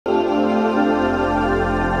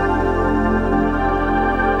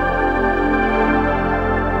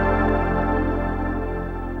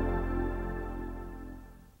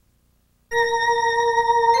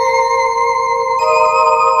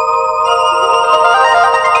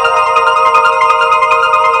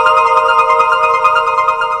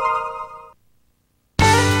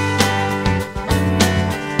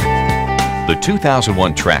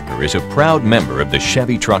2001 Tracker is a proud member of the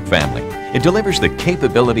Chevy truck family. It delivers the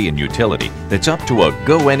capability and utility that's up to a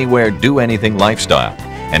go-anywhere, do-anything lifestyle,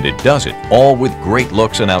 and it does it all with great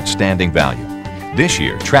looks and outstanding value. This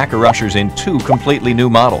year, Tracker ushers in two completely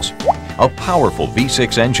new models: a powerful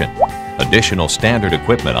V6 engine, additional standard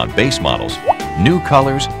equipment on base models, new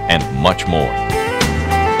colors, and much more.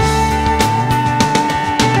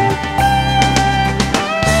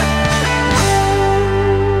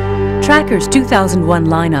 Tracker's 2001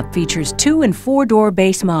 lineup features 2- and 4-door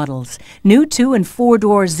base models, new 2- and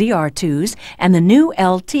 4-door ZR2s, and the new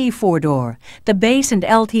LT 4-door. The base and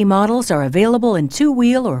LT models are available in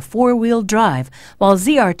 2-wheel or 4-wheel drive, while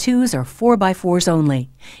ZR2s are 4x4s only.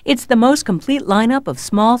 It's the most complete lineup of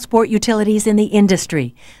small sport utilities in the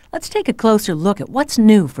industry. Let's take a closer look at what's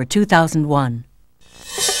new for 2001.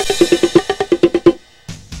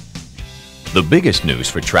 The biggest news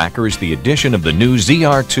for Tracker is the addition of the new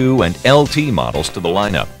ZR2 and LT models to the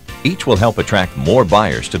lineup. Each will help attract more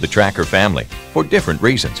buyers to the Tracker family for different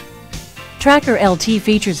reasons. Tracker LT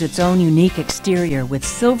features its own unique exterior with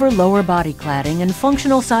silver lower body cladding and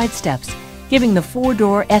functional side steps, giving the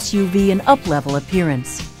 4-door SUV an up-level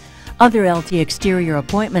appearance. Other LT exterior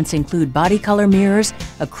appointments include body color mirrors,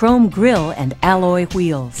 a chrome grille, and alloy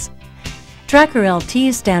wheels. Tracker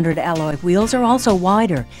LT's standard alloy wheels are also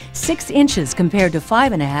wider, 6 inches compared to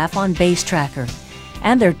 5.5 on base Tracker.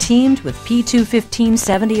 And they're teamed with P215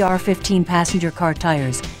 70R15 passenger car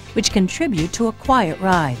tires, which contribute to a quiet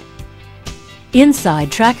ride.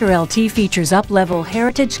 Inside, Tracker LT features up-level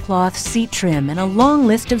heritage cloth seat trim and a long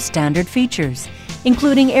list of standard features,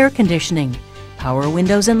 including air conditioning, power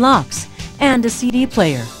windows and locks, and a CD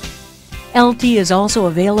player. LT is also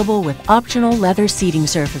available with optional leather seating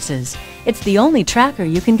surfaces. It's the only Tracker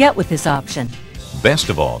you can get with this option. Best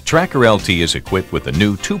of all, Tracker LT is equipped with the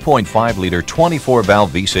new 2.5-liter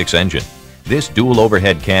 24-valve V6 engine. This dual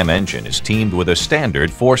overhead cam engine is teamed with a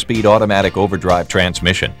standard 4-speed automatic overdrive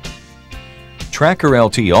transmission. Tracker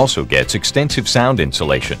LT also gets extensive sound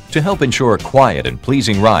insulation to help ensure a quiet and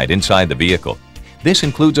pleasing ride inside the vehicle. This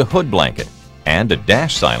includes a hood blanket and a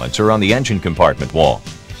dash silencer on the engine compartment wall.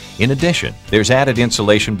 In addition, there's added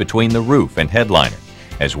insulation between the roof and headliner,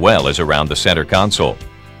 as well as around the center console.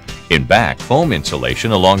 In back, foam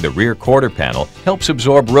insulation along the rear quarter panel helps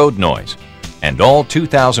absorb road noise. And all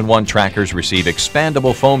 2001 Trackers receive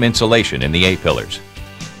expandable foam insulation in the A-pillars.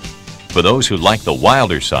 For those who like the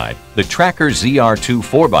wilder side, the Tracker ZR2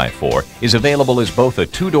 4x4 is available as both a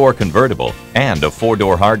 2-door convertible and a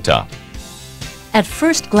 4-door hardtop. At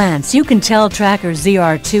first glance, you can tell Tracker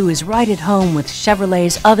ZR2 is right at home with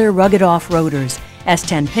Chevrolet's other rugged off-roaders,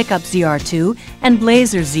 S10 Pickup ZR2 and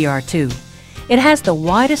Blazer ZR2. It has the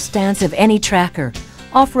widest stance of any Tracker,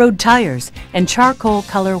 off-road tires, and charcoal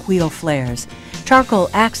color wheel flares. Charcoal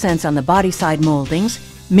accents on the body side moldings,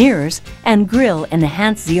 mirrors, and grille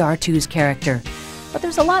enhance ZR2's character. But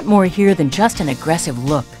there's a lot more here than just an aggressive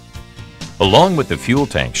look. Along with the fuel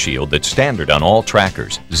tank shield that's standard on all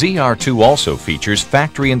Trackers, ZR2 also features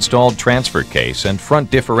factory-installed transfer case and front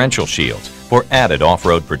differential shields for added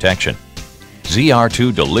off-road protection.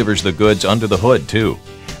 ZR2 delivers the goods under the hood, too.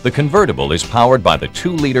 The convertible is powered by the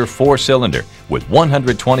 2-liter 4-cylinder with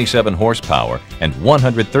 127 horsepower and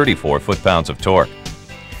 134 foot-pounds of torque.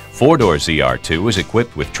 4-door ZR2 is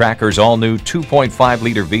equipped with Tracker's all-new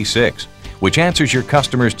 2.5-liter V6, which answers your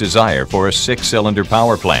customer's desire for a 6-cylinder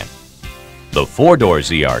power plant. The 4-door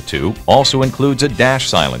ZR2 also includes a dash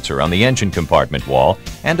silencer on the engine compartment wall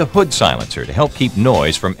and a hood silencer to help keep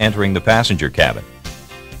noise from entering the passenger cabin.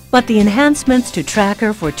 But the enhancements to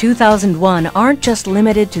Tracker for 2001 aren't just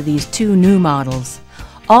limited to these 2 new models.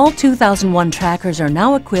 All 2001 Trackers are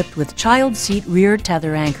now equipped with child seat rear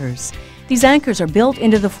tether anchors. These anchors are built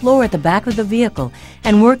into the floor at the back of the vehicle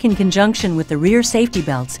and work in conjunction with the rear safety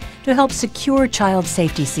belts to help secure child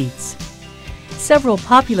safety seats. Several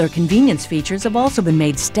popular convenience features have also been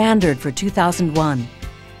made standard for 2001.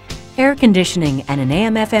 Air conditioning and an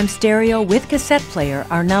AM/FM stereo with cassette player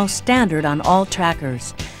are now standard on all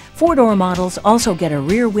Trackers. 4-door models also get a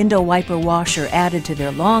rear window wiper washer added to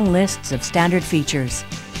their long lists of standard features.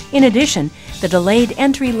 In addition, the delayed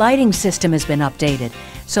entry lighting system has been updated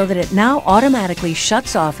so that it now automatically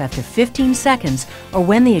shuts off after 15 seconds or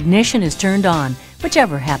when the ignition is turned on,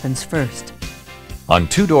 whichever happens first. On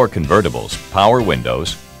 2-door convertibles, power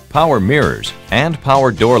windows, power mirrors, and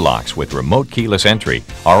power door locks with remote keyless entry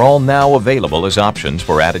are all now available as options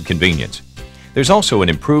for added convenience. There's also an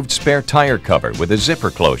improved spare tire cover with a zipper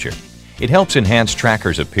closure. It helps enhance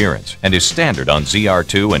Tracker's appearance and is standard on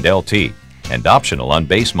ZR2 and LT and optional on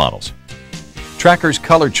base models. Tracker's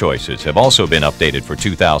color choices have also been updated for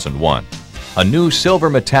 2001. A new silver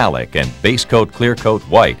metallic and base coat clear coat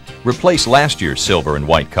white replace last year's silver and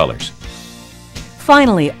white colors.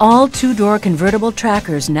 Finally, all two-door convertible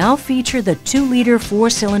Trackers now feature the 2-liter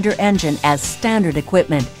 4-cylinder engine as standard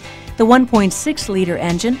equipment. The 1.6-liter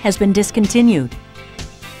engine has been discontinued.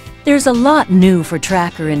 There's a lot new for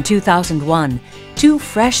Tracker in 2001. 2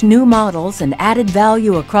 fresh new models and added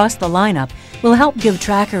value across the lineup will help give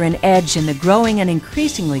Tracker an edge in the growing and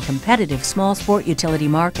increasingly competitive small sport utility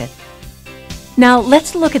market. Now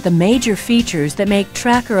let's look at the major features that make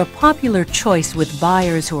Tracker a popular choice with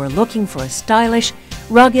buyers who are looking for a stylish,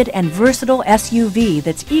 rugged and versatile SUV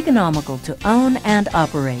that's economical to own and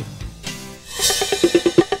operate.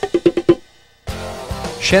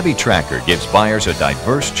 Chevy Tracker gives buyers a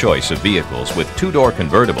diverse choice of vehicles with 2-door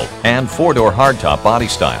convertible and 4-door hardtop body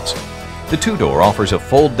styles. The 2-door offers a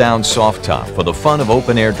fold-down soft top for the fun of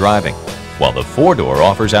open-air driving, while the 4-door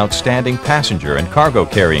offers outstanding passenger and cargo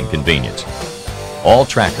carrying convenience. All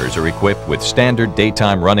Trackers are equipped with standard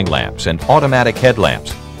daytime running lamps and automatic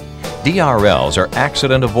headlamps. DRLs are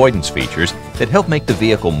accident avoidance features that help make the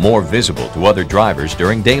vehicle more visible to other drivers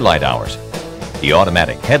during daylight hours. The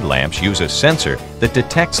automatic headlamps use a sensor that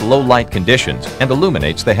detects low light conditions and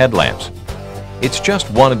illuminates the headlamps. It's just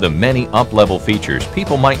one of the many up-level features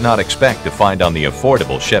people might not expect to find on the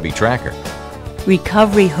affordable Chevy Tracker.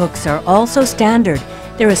 Recovery hooks are also standard.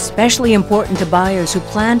 They're especially important to buyers who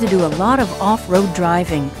plan to do a lot of off-road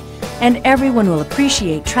driving. And everyone will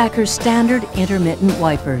appreciate Tracker's standard intermittent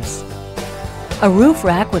wipers. A roof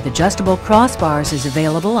rack with adjustable crossbars is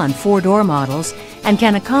available on 4-door models and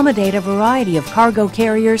can accommodate a variety of cargo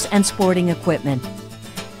carriers and sporting equipment.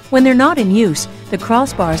 When they're not in use, the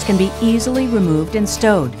crossbars can be easily removed and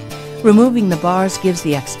stowed. Removing the bars gives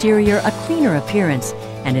the exterior a cleaner appearance,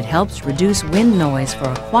 and it helps reduce wind noise for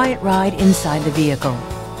a quiet ride inside the vehicle.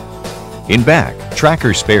 In back,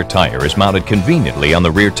 Tracker's spare tire is mounted conveniently on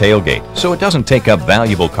the rear tailgate, so it doesn't take up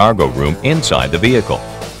valuable cargo room inside the vehicle.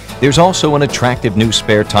 There's also an attractive new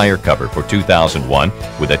spare tire cover for 2001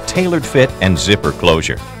 with a tailored fit and zipper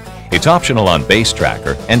closure. It's optional on base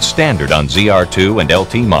Tracker and standard on ZR2 and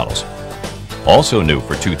LT models. Also new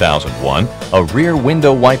for 2001, a rear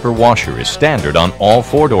window wiper washer is standard on all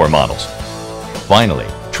 4-door models. Finally,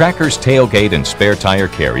 Tracker's tailgate and spare tire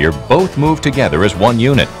carrier both move together as one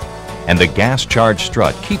unit, and the gas-charged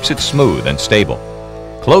strut keeps it smooth and stable.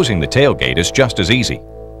 Closing the tailgate is just as easy.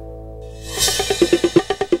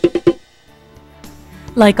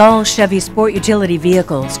 Like all Chevy sport utility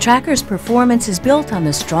vehicles, Tracker's performance is built on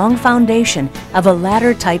the strong foundation of a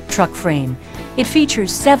ladder-type truck frame. It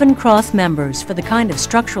features 7 cross members for the kind of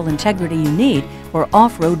structural integrity you need for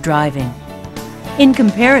off-road driving. In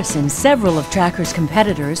comparison, several of Tracker's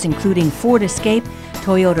competitors, including Ford Escape,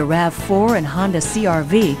 Toyota RAV4 and Honda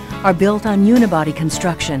CR-V, are built on unibody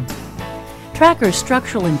construction. Tracker's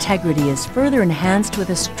structural integrity is further enhanced with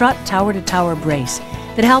a strut tower-to-tower brace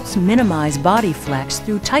that helps minimize body flex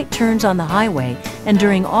through tight turns on the highway and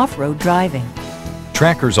during off-road driving.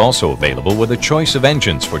 Tracker's also available with a choice of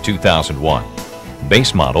engines for 2001.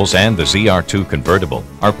 Base models and the ZR2 convertible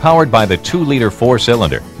are powered by the 2-liter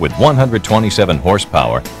 4-cylinder with 127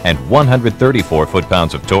 horsepower and 134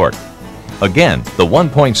 foot-pounds of torque. Again, the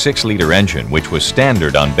 1.6-liter engine, which was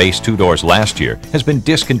standard on base 2-doors last year, has been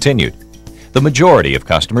discontinued. The majority of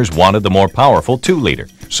customers wanted the more powerful 2-liter,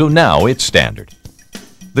 so now it's standard.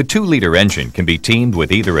 The 2-liter engine can be teamed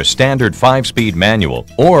with either a standard 5-speed manual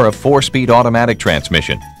or a 4-speed automatic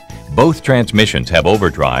transmission. Both transmissions have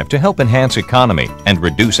overdrive to help enhance economy and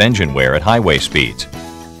reduce engine wear at highway speeds.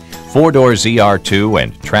 4-door ZR2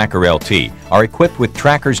 and Tracker LT are equipped with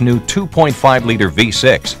Tracker's new 2.5-liter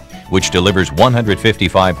V6, which delivers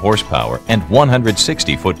 155 horsepower and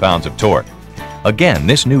 160 foot-pounds of torque. Again,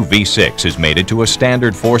 this new V6 is mated to a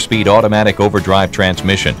standard 4-speed automatic overdrive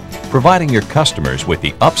transmission, providing your customers with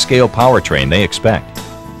the upscale powertrain they expect.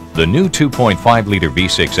 The new 2.5-liter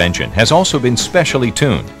V6 engine has also been specially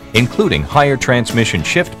tuned, including higher transmission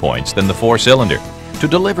shift points than the 4-cylinder, to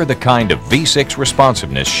deliver the kind of V6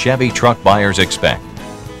 responsiveness Chevy truck buyers expect.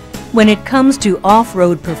 When it comes to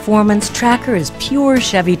off-road performance, Tracker is pure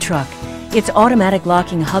Chevy truck. Its automatic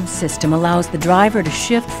locking hub system allows the driver to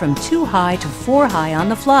shift from 2 high to 4 high on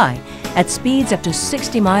the fly at speeds up to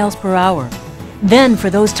 60 miles per hour. Then, for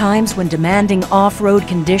those times when demanding off-road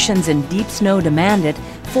conditions and deep snow demand it,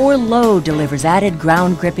 4 low delivers added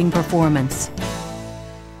ground gripping performance.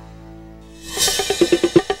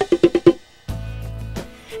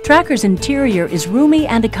 Tracker's interior is roomy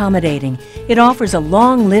and accommodating. It offers a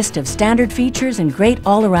long list of standard features and great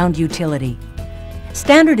all-around utility.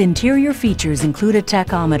 Standard interior features include a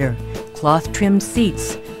tachometer, cloth-trimmed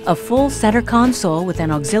seats, a full center console with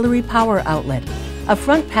an auxiliary power outlet, a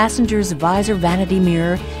front passenger's visor vanity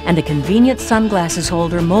mirror, and a convenient sunglasses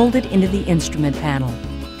holder molded into the instrument panel.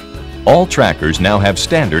 All Trackers now have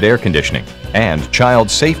standard air conditioning and child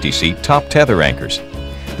safety seat top tether anchors.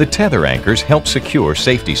 The tether anchors help secure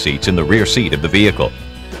safety seats in the rear seat of the vehicle.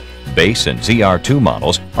 Base and ZR2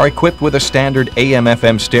 models are equipped with a standard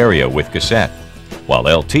AM/FM stereo with cassette, while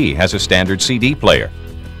LT has a standard CD player.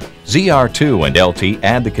 ZR2 and LT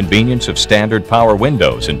add the convenience of standard power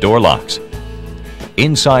windows and door locks.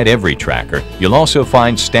 Inside every Tracker, you'll also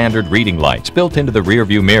find standard reading lights built into the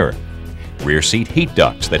rearview mirror, rear seat heat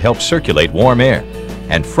ducts that help circulate warm air,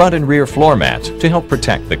 and front and rear floor mats to help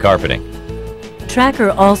protect the carpeting.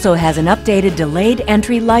 Tracker also has an updated delayed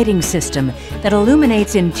entry lighting system that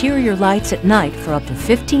illuminates interior lights at night for up to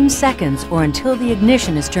 15 seconds or until the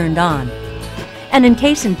ignition is turned on. And in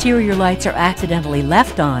case interior lights are accidentally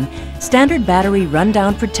left on, standard battery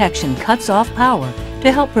rundown protection cuts off power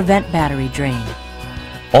to help prevent battery drain.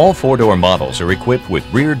 All four-door models are equipped with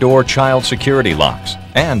rear door child security locks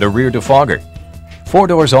and a rear defogger. Four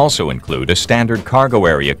doors also include a standard cargo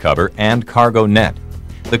area cover and cargo net.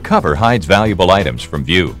 The cover hides valuable items from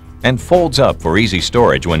view and folds up for easy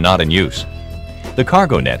storage when not in use. The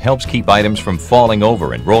cargo net helps keep items from falling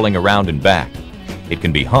over and rolling around and back. It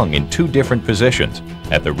can be hung in two different positions,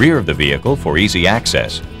 at the rear of the vehicle for easy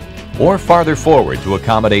access, or farther forward to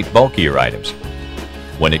accommodate bulkier items.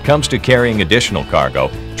 When it comes to carrying additional cargo,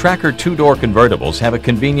 Tracker two-door convertibles have a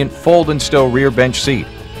convenient fold-and-stow rear bench seat,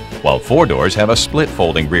 while four doors have a split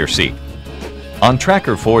folding rear seat. On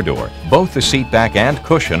Tracker four-door, both the seat back and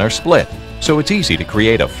cushion are split, so it's easy to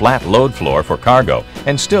create a flat load floor for cargo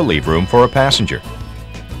and still leave room for a passenger.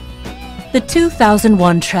 The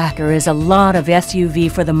 2001 Tracker is a lot of SUV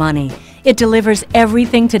for the money. It delivers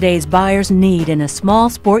everything today's buyers need in a small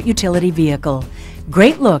sport utility vehicle.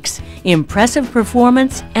 Great looks, impressive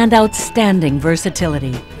performance, and outstanding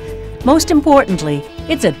versatility. Most importantly,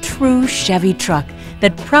 it's a true Chevy truck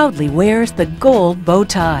that proudly wears the gold bow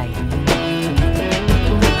tie.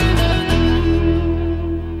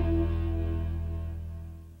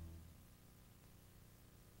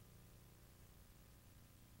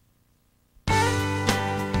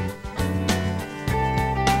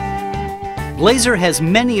 Blazer has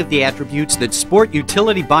many of the attributes that sport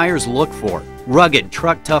utility buyers look for. Rugged,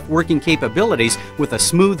 truck-tough working capabilities with a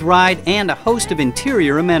smooth ride and a host of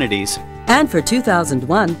interior amenities. And for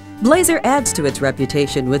 2001, Blazer adds to its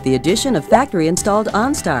reputation with the addition of factory-installed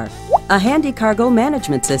OnStar, a handy cargo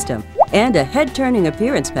management system, and a head-turning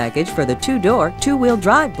appearance package for the two-door, two-wheel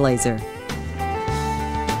drive Blazer.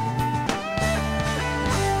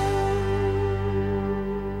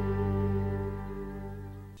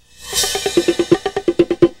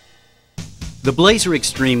 The Blazer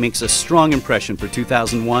Extreme makes a strong impression for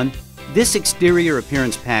 2001. This exterior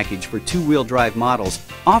appearance package for two-wheel drive models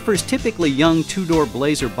offers typically young two-door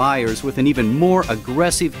Blazer buyers with an even more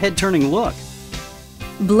aggressive head-turning look.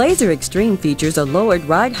 Blazer Extreme features a lowered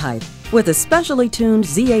ride height with a specially tuned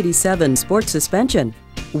Z87 sport suspension.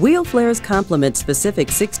 Wheel flares complement specific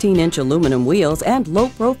 16-inch aluminum wheels and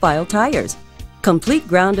low-profile tires. Complete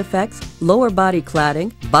ground effects, lower body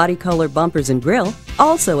cladding, body color bumpers and grille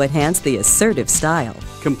also enhance the assertive style.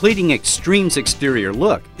 Completing Extreme's exterior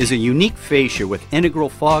look is a unique fascia with integral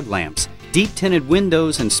fog lamps, deep tinted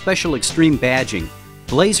windows, and special Extreme badging.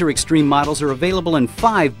 Blazer Extreme models are available in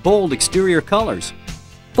 5 bold exterior colors.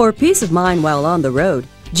 For peace of mind while on the road,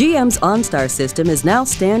 GM's OnStar system is now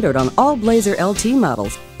standard on all Blazer LT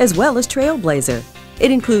models, as well as Trailblazer. It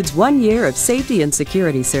includes 1 year of safety and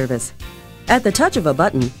security service. At the touch of a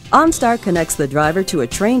button, OnStar connects the driver to a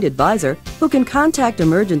trained advisor who can contact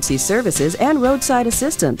emergency services and roadside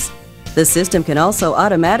assistance. The system can also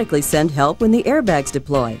automatically send help when the airbags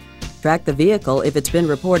deploy, track the vehicle if it's been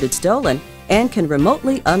reported stolen, and can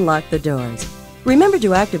remotely unlock the doors. Remember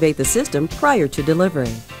to activate the system prior to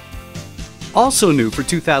delivery. Also new for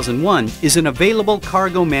 2001 is an available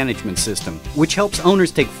cargo management system, which helps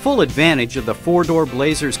owners take full advantage of the 4-door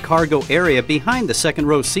Blazer's cargo area behind the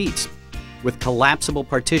second-row seats. With collapsible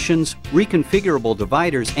partitions, reconfigurable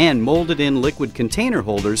dividers, and molded-in liquid container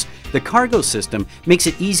holders, the cargo system makes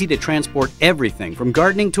it easy to transport everything from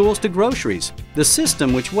gardening tools to groceries. The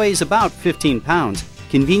system, which weighs about 15 pounds,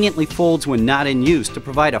 conveniently folds when not in use to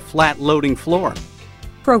provide a flat loading floor.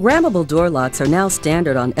 Programmable door locks are now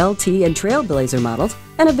standard on LT and Trailblazer models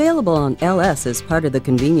and available on LS as part of the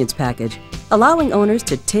convenience package, allowing owners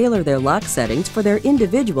to tailor their lock settings for their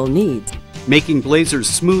individual needs. Making Blazer's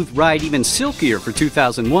smooth ride even silkier for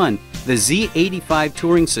 2001, the Z85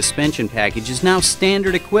 Touring Suspension Package is now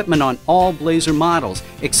standard equipment on all Blazer models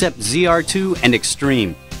except ZR2 and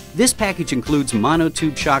Extreme. This package includes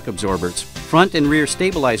monotube shock absorbers, front and rear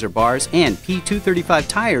stabilizer bars, and P235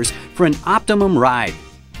 tires for an optimum ride.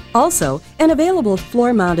 Also, an available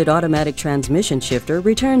floor-mounted automatic transmission shifter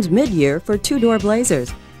returns mid-year for two-door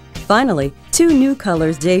Blazers. Finally, two new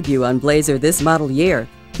colors debut on Blazer this model year: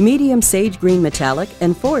 medium sage green metallic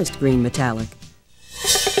and forest green metallic.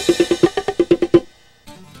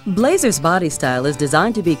 Blazer's body style is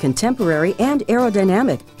designed to be contemporary and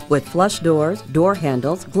aerodynamic, with flush doors, door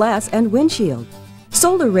handles, glass, and windshield.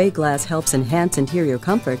 Solar ray glass helps enhance interior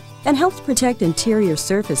comfort and helps protect interior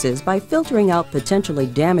surfaces by filtering out potentially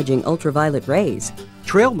damaging ultraviolet rays.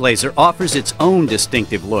 Trailblazer offers its own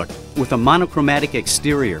distinctive look with a monochromatic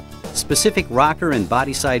exterior, specific rocker and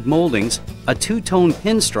body side moldings, a two-tone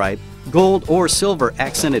pinstripe, gold or silver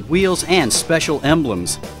accented wheels, and special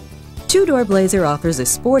emblems. Two-door Blazer offers a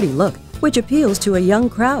sporty look, which appeals to a young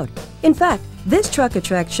crowd. In fact, this truck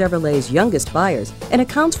attracts Chevrolet's youngest buyers and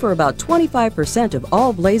accounts for about 25% of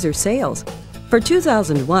all Blazer sales. For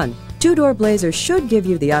 2001, two-door Blazer should give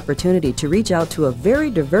you the opportunity to reach out to a very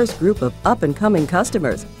diverse group of up-and-coming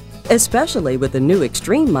customers, especially with the new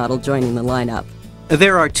Extreme model joining the lineup.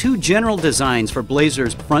 There are two general designs for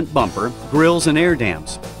Blazer's front bumper, grills, and air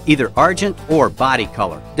dams, either argent or body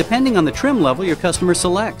color, depending on the trim level your customer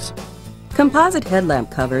selects. Composite headlamp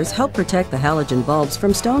covers help protect the halogen bulbs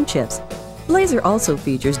from stone chips. Blazer also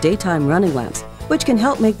features daytime running lamps, which can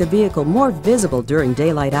help make the vehicle more visible during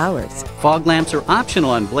daylight hours. Fog lamps are optional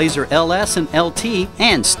on Blazer LS and LT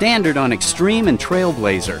and standard on Extreme and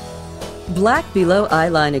Trailblazer. Black below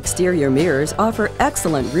eyeline exterior mirrors offer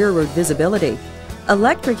excellent rearward visibility.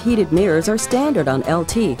 Electric heated mirrors are standard on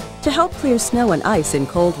LT to help clear snow and ice in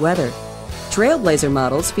cold weather. Trailblazer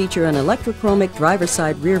models feature an electrochromic driver's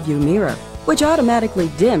side rearview mirror, which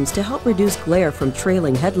automatically dims to help reduce glare from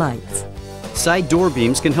trailing headlights. Side door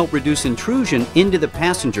beams can help reduce intrusion into the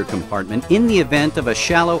passenger compartment in the event of a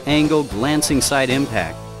shallow angle glancing side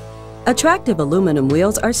impact. Attractive aluminum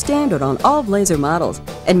wheels are standard on all Blazer models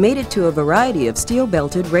and mated to a variety of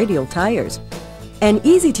steel-belted radial tires. An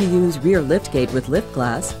easy-to-use rear liftgate with lift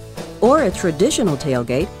glass or a traditional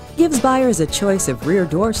tailgate gives buyers a choice of rear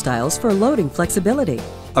door styles for loading flexibility.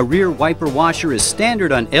 A rear wiper washer is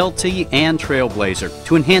standard on LT and Trailblazer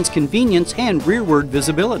to enhance convenience and rearward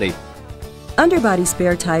visibility. Underbody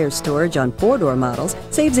spare tire storage on four-door models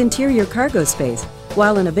saves interior cargo space,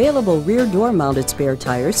 while an available rear door-mounted spare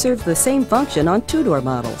tire serves the same function on two-door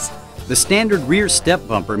models. The standard rear step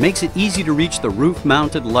bumper makes it easy to reach the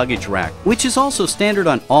roof-mounted luggage rack, which is also standard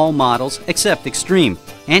on all models except Extreme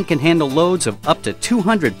and can handle loads of up to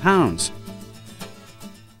 200 pounds.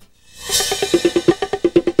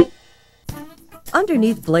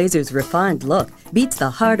 Underneath Blazer's refined look beats the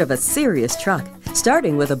heart of a serious truck,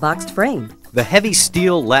 starting with a boxed frame. The heavy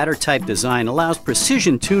steel ladder-type design allows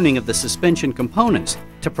precision tuning of the suspension components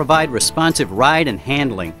to provide responsive ride and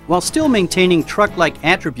handling, while still maintaining truck-like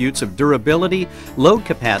attributes of durability, load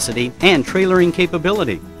capacity, and trailering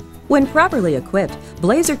capability. When properly equipped,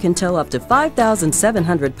 Blazer can tow up to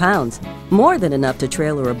 5,700 pounds, more than enough to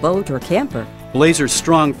trailer a boat or camper. Blazer's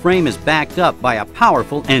strong frame is backed up by a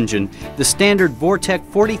powerful engine, the standard Vortec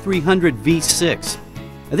 4300 V6.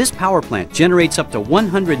 This power plant generates up to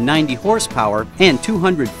 190 horsepower and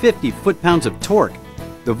 250 foot-pounds of torque.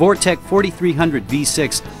 The Vortec 4300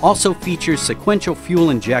 V6 also features sequential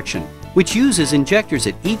fuel injection, which uses injectors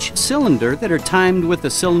at each cylinder that are timed with the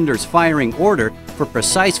cylinder's firing order for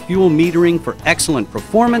precise fuel metering for excellent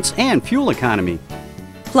performance and fuel economy.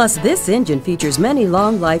 Plus, this engine features many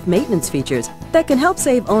long-life maintenance features that can help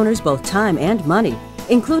save owners both time and money,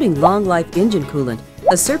 including long-life engine coolant,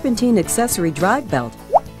 a serpentine accessory drive belt,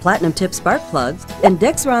 platinum-tip spark plugs, and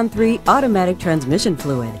Dexron 3 automatic transmission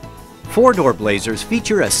fluid. Four-door Blazers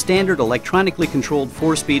feature a standard electronically controlled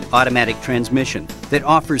four-speed automatic transmission that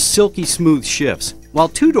offers silky smooth shifts, while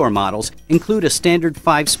two-door models include a standard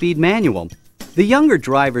five-speed manual. The younger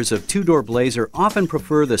drivers of two-door Blazer often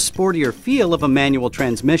prefer the sportier feel of a manual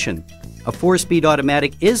transmission. A four-speed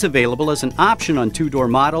automatic is available as an option on two-door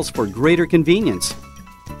models for greater convenience.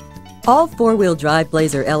 All four-wheel drive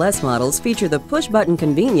Blazer LS models feature the push-button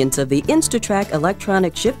convenience of the InstaTrack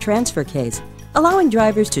electronic shift transfer case, allowing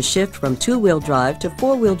drivers to shift from two-wheel drive to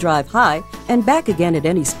four-wheel drive high and back again at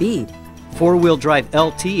any speed. Four-wheel drive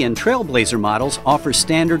LT and Trailblazer models offer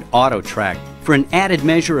standard AutoTrack for an added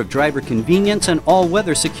measure of driver convenience and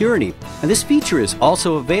all-weather security, and this feature is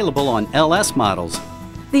also available on LS models.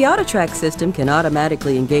 The AutoTrack system can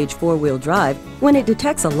automatically engage four-wheel drive when it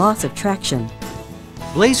detects a loss of traction.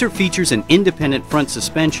 Blazer features an independent front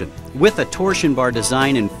suspension with a torsion bar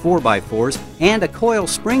design in 4x4s and a coil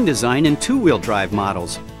spring design in two-wheel drive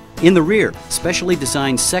models. In the rear, specially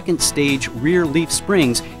designed second-stage rear leaf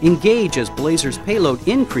springs engage as Blazer's payload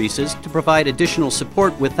increases to provide additional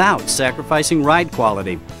support without sacrificing ride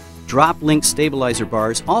quality. Drop-link stabilizer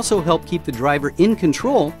bars also help keep the driver in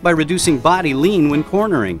control by reducing body lean when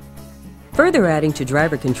cornering. Further adding to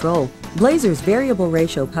driver control, Blazer's variable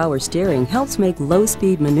ratio power steering helps make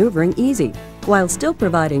low-speed maneuvering easy, while still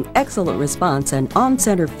providing excellent response and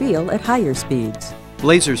on-center feel at higher speeds.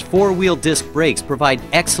 Blazer's four-wheel disc brakes provide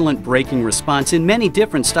excellent braking response in many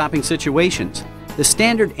different stopping situations. The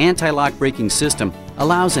standard anti-lock braking system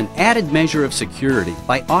allows an added measure of security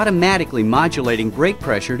by automatically modulating brake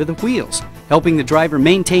pressure to the wheels, helping the driver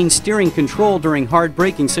maintain steering control during hard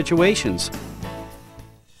braking situations.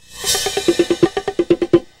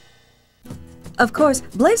 Of course,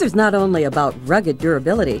 Blazer's not only about rugged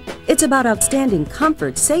durability, it's about outstanding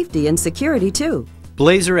comfort, safety, and security too.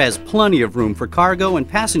 Blazer has plenty of room for cargo and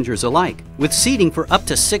passengers alike, with seating for up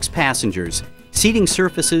to 6 passengers. Seating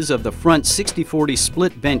surfaces of the front 60/40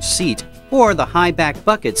 split bench seat or the high back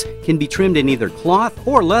buckets can be trimmed in either cloth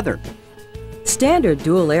or leather. Standard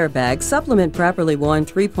dual airbags supplement properly worn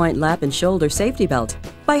 3-point lap and shoulder safety belts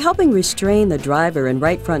by helping restrain the driver and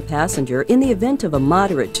right front passenger in the event of a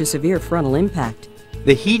moderate to severe frontal impact.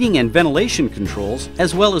 The heating and ventilation controls,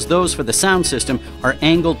 as well as those for the sound system, are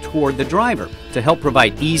angled toward the driver to help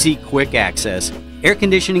provide easy, quick access. Air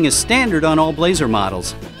conditioning is standard on all Blazer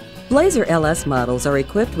models. Blazer LS models are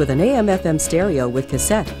equipped with an AM/FM stereo with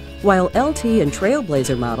cassette, while LT and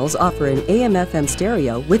Trailblazer models offer an AM/FM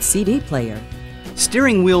stereo with CD player.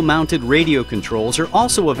 Steering wheel mounted radio controls are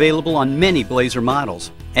also available on many Blazer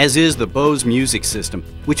models, as is the Bose music system,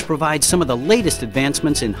 which provides some of the latest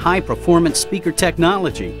advancements in high-performance speaker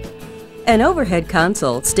technology. An overhead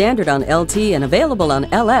console, standard on LT and available on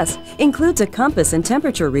LS, includes a compass and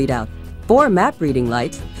temperature readout, 4 map reading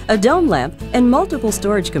lights, a dome lamp, and multiple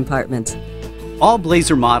storage compartments. All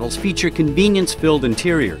Blazer models feature convenience-filled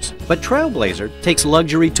interiors, but Trailblazer takes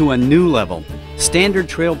luxury to a new level. Standard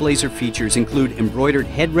Trailblazer features include embroidered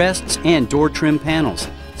headrests and door trim panels,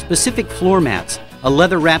 specific floor mats, a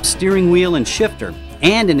leather-wrapped steering wheel and shifter,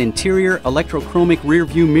 and an interior electrochromic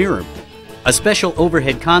rear-view mirror. A special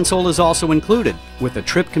overhead console is also included, with a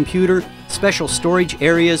trip computer, special storage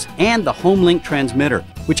areas, and the HomeLink transmitter,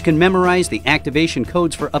 which can memorize the activation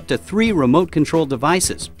codes for up to 3 remote-controlled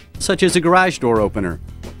devices, such as a garage door opener.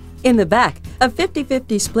 In the back, a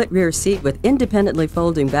 50/50 split rear seat with independently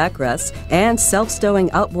folding backrests and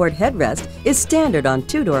self-stowing outboard headrest is standard on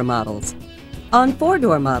 2-door models. On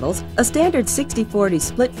 4-door models, a standard 60/40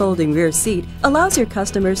 split folding rear seat allows your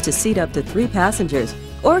customers to seat up to 3 passengers,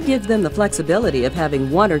 or gives them the flexibility of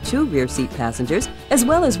having 1 or 2 rear seat passengers, as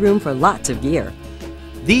well as room for lots of gear.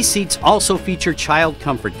 These seats also feature child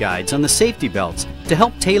comfort guides on the safety belts to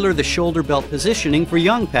help tailor the shoulder belt positioning for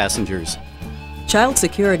young passengers. Child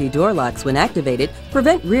security door locks, when activated,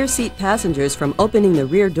 prevent rear seat passengers from opening the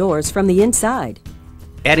rear doors from the inside.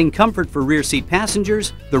 Adding comfort for rear seat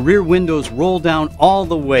passengers, the rear windows roll down all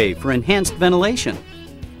the way for enhanced ventilation.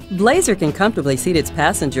 Blazer can comfortably seat its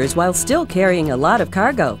passengers while still carrying a lot of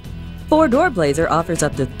cargo. 4-door Blazer offers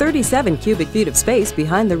up to 37 cubic feet of space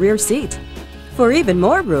behind the rear seat. For even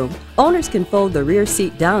more room, owners can fold the rear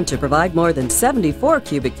seat down to provide more than 74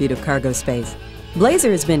 cubic feet of cargo space.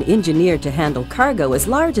 Blazer has been engineered to handle cargo as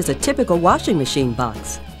large as a typical washing machine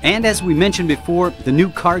box. And as we mentioned before, the new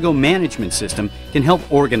cargo management system can help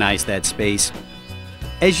organize that space.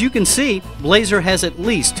 As you can see, Blazer has at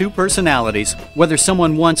least 2 personalities. Whether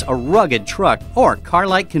someone wants a rugged truck or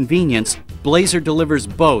car-like convenience, Blazer delivers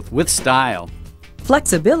both with style.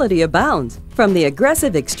 Flexibility abounds, from the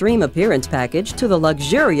aggressive extreme appearance package to the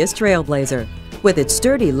luxurious Trailblazer. With its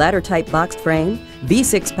sturdy ladder-type boxed frame,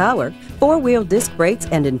 V6 power, 4-wheel disc brakes,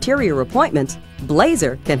 and interior appointments,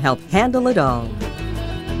 Blazer can help handle it all.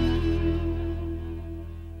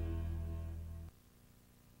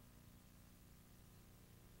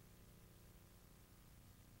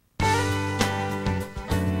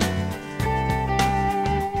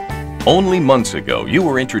 Only months ago, you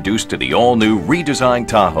were introduced to the all-new redesigned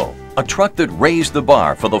Tahoe, a truck that raised the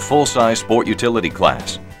bar for the full-size sport utility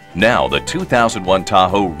class. Now, the 2001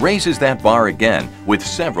 Tahoe raises that bar again with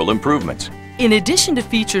several improvements. In addition to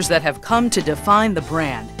features that have come to define the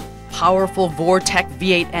brand, powerful Vortec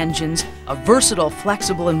V8 engines, a versatile,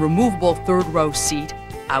 flexible, and removable third-row seat,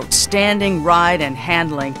 outstanding ride and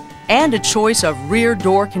handling, and a choice of rear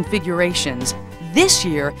door configurations, this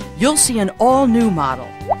year you'll see an all-new model,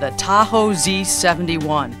 the Tahoe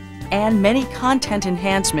Z71. and many content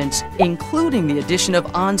enhancements, including the addition of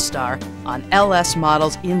OnStar on LS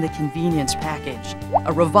models in the convenience package,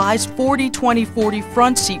 a revised 40-20-40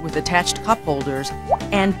 front seat with attached cup holders,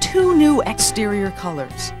 and 2 new exterior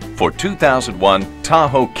colors. For 2001,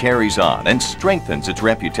 Tahoe carries on and strengthens its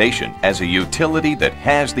reputation as a utility that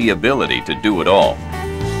has the ability to do it all.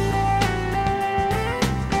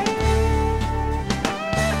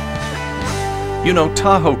 You know,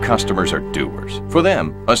 Tahoe customers are doers. For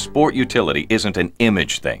them, a sport utility isn't an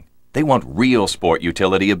image thing. They want real sport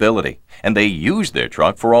utility ability, and they use their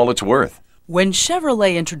truck for all it's worth. When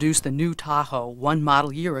Chevrolet introduced the new Tahoe 1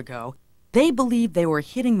 model year ago, they believed they were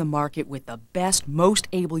hitting the market with the best, most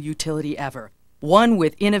able utility ever, one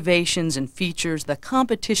with innovations and features the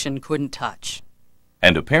competition couldn't touch.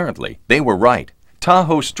 And apparently, they were right.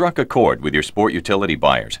 Tahoe struck a chord with your sport utility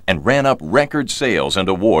buyers and ran up record sales and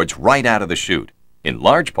awards right out of the chute, in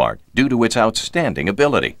large part due to its outstanding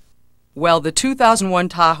ability. Well, the 2001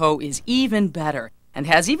 Tahoe is even better and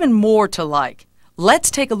has even more to like.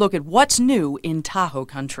 Let's take a look at what's new in Tahoe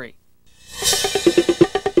country.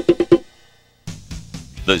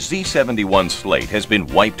 The Z71 slate has been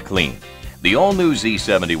wiped clean. The all-new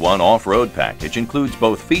Z71 off-road package includes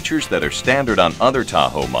both features that are standard on other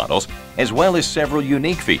Tahoe models, as well as several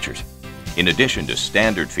unique features. In addition to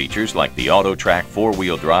standard features like the AutoTrack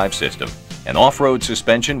 4-wheel drive system, an off-road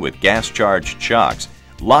suspension with gas-charged shocks,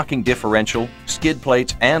 locking differential, skid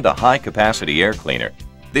plates, and a high-capacity air cleaner,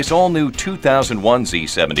 this all-new 2001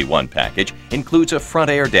 Z71 package includes a front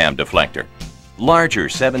air dam deflector, larger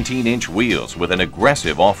 17-inch wheels with an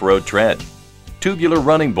aggressive off-road tread, tubular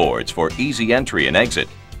running boards for easy entry and exit,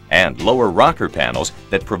 and lower rocker panels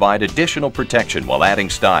that provide additional protection while adding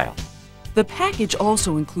style. The package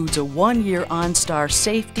also includes a 1-year OnStar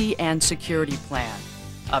safety and security plan.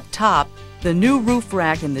 Up top, the new roof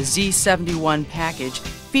rack in the Z71 package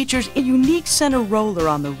features a unique center roller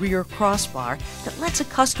on the rear crossbar that lets a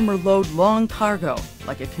customer load long cargo,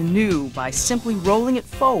 like a canoe, by simply rolling it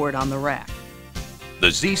forward on the rack. The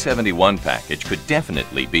Z71 package could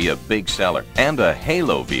definitely be a big seller and a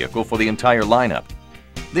halo vehicle for the entire lineup.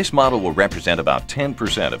 This model will represent about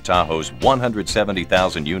 10% of Tahoe's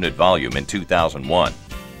 170,000 unit volume in 2001.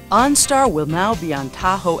 OnStar will now be on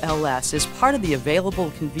Tahoe LS as part of the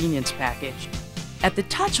available convenience package. At the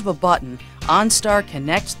touch of a button, OnStar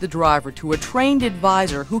connects the driver to a trained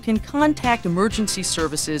advisor who can contact emergency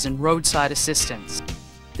services and roadside assistance.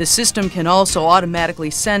 The system can also automatically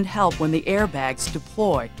send help when the airbags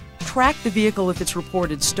deploy, track the vehicle if it's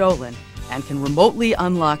reported stolen, and can remotely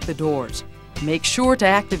unlock the doors. Make sure to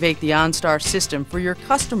activate the OnStar system for your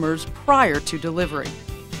customers prior to delivery.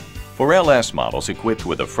 For LS models equipped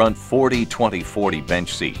with a front 40-20-40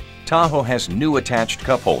 bench seat, Tahoe has new attached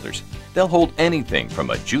cup holders. They'll hold anything from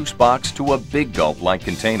a juice box to a big gulp-like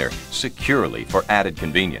container securely for added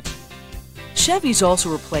convenience. Chevy's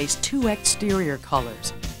also replaced 2 exterior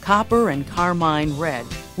colors, copper and carmine red,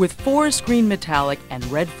 with forest green metallic and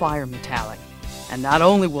red fire metallic. And not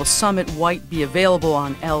only will Summit White be available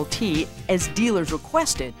on LT as dealers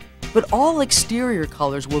requested, but all exterior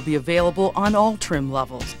colors will be available on all trim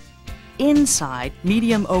levels. Inside,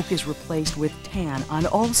 medium oak is replaced with tan on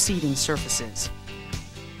all seating surfaces.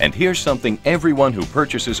 And here's something everyone who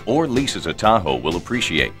purchases or leases a Tahoe will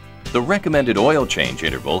appreciate. The recommended oil change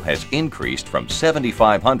interval has increased from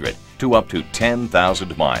 7,500 to up to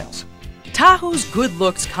 10,000 miles. Tahoe's good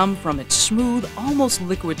looks come from its smooth, almost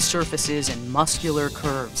liquid surfaces and muscular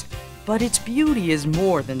curves. But its beauty is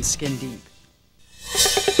more than skin deep.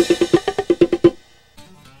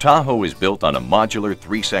 Tahoe is built on a modular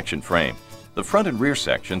 3-section frame. The front and rear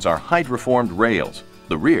sections are hydroformed rails.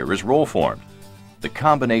 The rear is roll-formed. The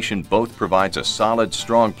combination both provides a solid,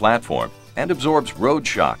 strong platform and absorbs road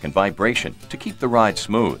shock and vibration to keep the ride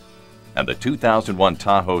smooth. And the 2001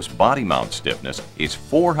 Tahoe's body mount stiffness is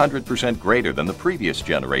 400% greater than the previous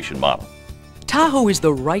generation model. Tahoe is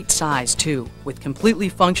the right size too, with completely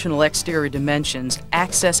functional exterior dimensions,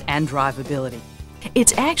 access, and drivability.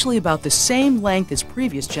 It's actually about the same length as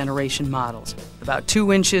previous generation models, about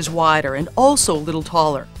 2 inches wider and also a little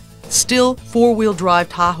taller. Still, 4-wheel drive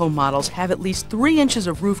Tahoe models have at least 3 inches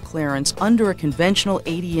of roof clearance under a conventional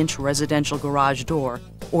 80-inch residential garage door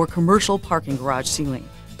or commercial parking garage ceiling.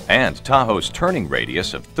 And Tahoe's turning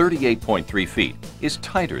radius of 38.3 feet is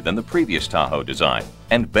tighter than the previous Tahoe design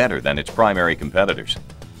and better than its primary competitors.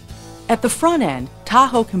 At the front end,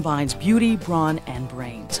 Tahoe combines beauty, brawn, and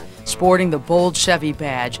brains. Sporting the bold Chevy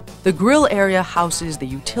badge, the grille area houses the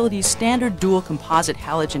utility's standard dual composite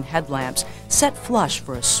halogen headlamps set flush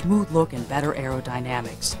for a smooth look and better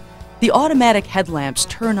aerodynamics. The automatic headlamps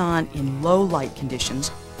turn on in low light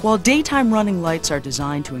conditions, while daytime running lights are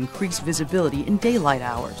designed to increase visibility in daylight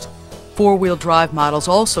hours. Four-wheel drive models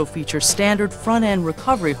also feature standard front-end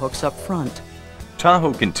recovery hooks up front.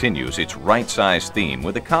 Tahoe continues its right-size theme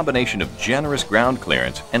with a combination of generous ground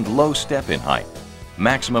clearance and low step-in height.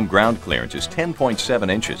 Maximum ground clearance is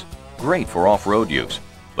 10.7 inches, great for off-road use,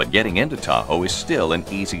 but getting into Tahoe is still an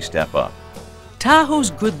easy step up. Tahoe's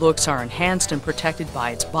good looks are enhanced and protected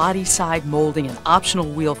by its body side molding and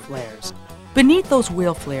optional wheel flares. Beneath those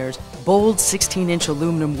wheel flares, bold 16-inch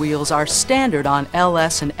aluminum wheels are standard on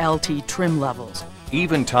LS and LT trim levels.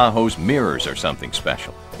 Even Tahoe's mirrors are something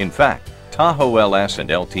special. In fact, Tahoe LS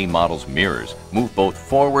and LT models' mirrors move both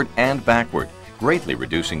forward and backward, greatly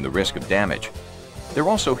reducing the risk of damage. They're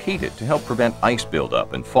also heated to help prevent ice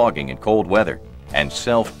buildup and fogging in cold weather, and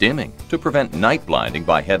self-dimming to prevent night blinding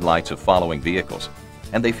by headlights of following vehicles.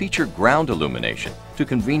 And they feature ground illumination to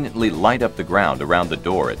conveniently light up the ground around the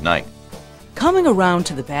door at night. Coming around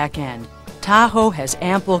to the back end, Tahoe has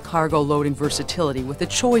ample cargo loading versatility with a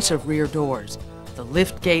choice of rear doors. The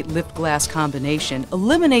lift-gate, lift-glass combination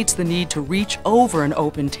eliminates the need to reach over an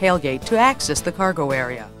open tailgate to access the cargo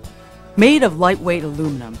area. Made of lightweight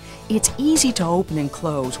aluminum, it's easy to open and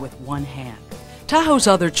close with one hand. Tahoe's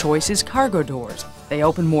other choice is cargo doors. They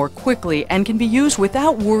open more quickly and can be used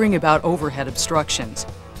without worrying about overhead obstructions.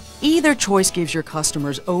 Either choice gives your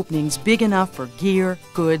customers openings big enough for gear,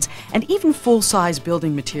 goods, and even full-size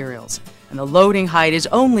building materials. And the loading height is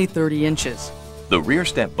only 30 inches. The rear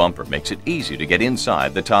step bumper makes it easy to get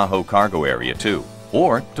inside the Tahoe cargo area too,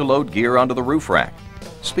 or to load gear onto the roof rack.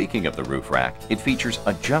 Speaking of the roof rack, it features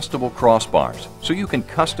adjustable crossbars, so you can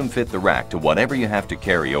custom fit the rack to whatever you have to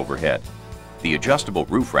carry overhead. The adjustable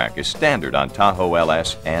roof rack is standard on Tahoe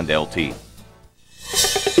LS and LT.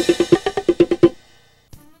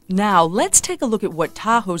 Now let's take a look at what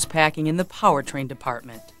Tahoe's packing in the powertrain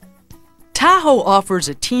department. Tahoe offers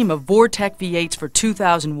a team of Vortec V8s for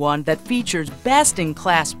 2001 that features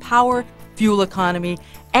best-in-class power, fuel economy,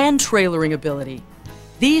 and trailering ability.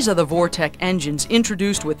 These are the Vortec engines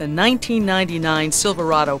introduced with the 1999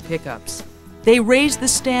 Silverado pickups. They raise the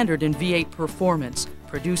standard in V8 performance,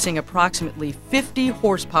 producing approximately 50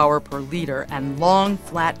 horsepower per liter and long,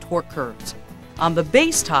 flat torque curves. On the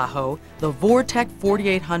base Tahoe, the Vortec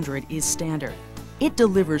 4800 is standard. It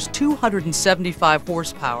delivers 275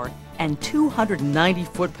 horsepower and 290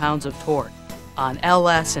 foot-pounds of torque. On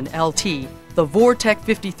LS and LT, the Vortec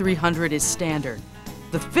 5300 is standard.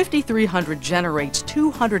 The 5300 generates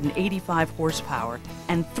 285 horsepower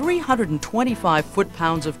and 325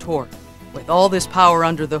 foot-pounds of torque. With all this power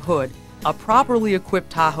under the hood, a properly equipped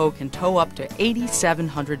Tahoe can tow up to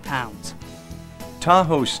 8,700 pounds.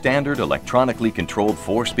 Tahoe's standard electronically controlled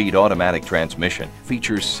 4-speed automatic transmission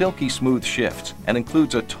features silky smooth shifts and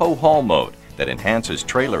includes a tow haul mode that enhances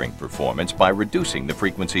trailering performance by reducing the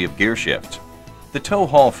frequency of gear shifts. The tow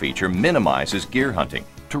haul feature minimizes gear hunting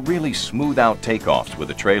to really smooth out takeoffs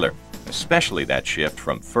with a trailer, especially that shift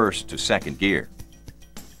from first to second gear.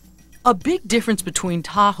 A big difference between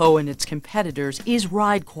Tahoe and its competitors is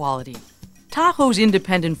ride quality. Tahoe's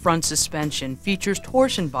independent front suspension features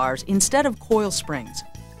torsion bars instead of coil springs.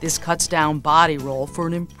 This cuts down body roll for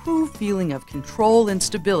an improved feeling of control and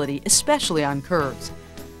stability, especially on curves.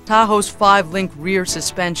 Tahoe's 5-link rear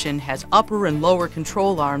suspension has upper and lower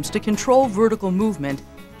control arms to control vertical movement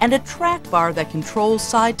and a track bar that controls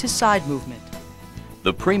side-to-side movement.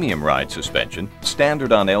 The premium ride suspension,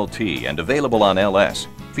 standard on LT and available on LS,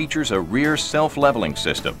 features a rear self-leveling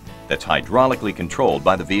system that's hydraulically controlled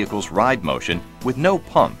by the vehicle's ride motion with no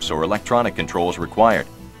pumps or electronic controls required,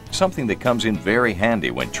 something that comes in very handy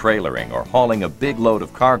when trailering or hauling a big load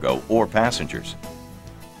of cargo or passengers.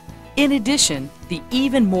 In addition, the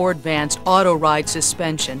even more advanced auto ride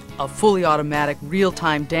suspension, a fully automatic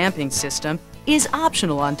real-time damping system, is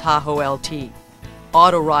optional on Tahoe LT.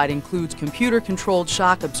 Auto ride includes computer-controlled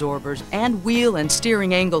shock absorbers and wheel and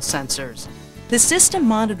steering angle sensors. The system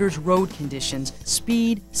monitors road conditions,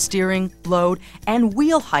 speed, steering, load, and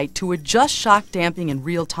wheel height to adjust shock damping in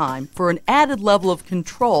real time for an added level of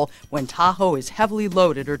control when Tahoe is heavily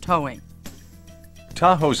loaded or towing.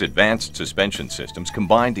 Tahoe's advanced suspension systems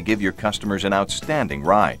combine to give your customers an outstanding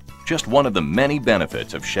ride. Just one of the many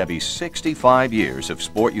benefits of Chevy's 65 years of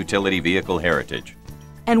sport utility vehicle heritage.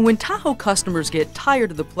 And when Tahoe customers get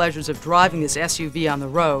tired of the pleasures of driving this SUV on the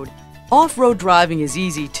road, off-road driving is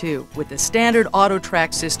easy too, with the standard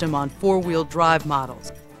AutoTrack system on 4-wheel drive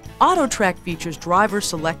models. AutoTrack features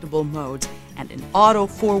driver-selectable modes, and in Auto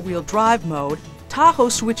 4-wheel drive mode, Tahoe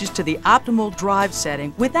switches to the optimal drive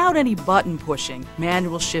setting without any button pushing,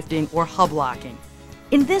 manual shifting, or hub locking.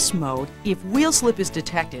 In this mode, if wheel slip is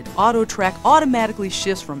detected, AutoTrack automatically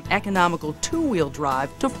shifts from economical two-wheel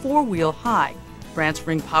drive to four-wheel high,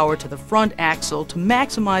 transferring power to the front axle to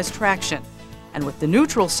maximize traction. And with the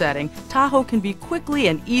neutral setting, Tahoe can be quickly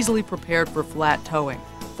and easily prepared for flat towing.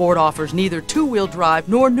 Ford offers neither two-wheel drive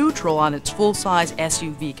nor neutral on its full-size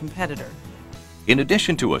SUV competitor. In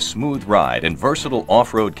addition to a smooth ride and versatile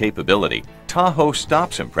off-road capability, Tahoe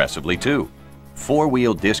stops impressively too.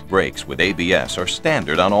 Four-wheel disc brakes with ABS are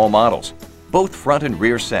standard on all models. Both front and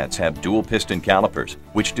rear sets have dual-piston calipers,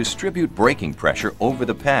 which distribute braking pressure over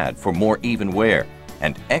the pad for more even wear,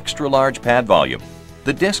 and extra-large pad volume.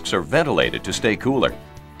 The discs are ventilated to stay cooler.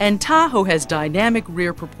 And Tahoe has dynamic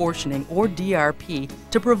rear proportioning, or DRP,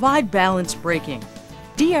 to provide balanced braking.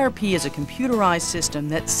 DRP is a computerized system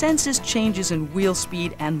that senses changes in wheel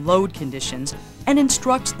speed and load conditions and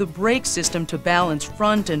instructs the brake system to balance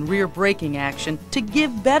front and rear braking action to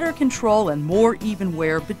give better control and more even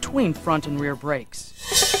wear between front and rear brakes.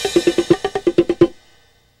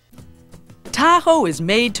 Tahoe is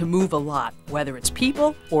made to move a lot, whether it's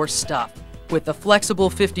people or stuff. With the flexible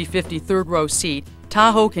 50/50 third-row seat,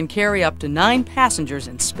 Tahoe can carry up to 9 passengers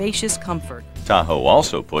in spacious comfort. Tahoe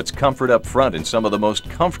also puts comfort up front in some of the most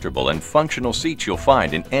comfortable and functional seats you'll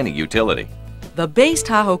find in any utility. The base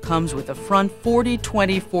Tahoe comes with a front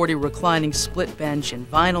 40-20-40 reclining split bench and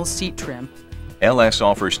vinyl seat trim. LS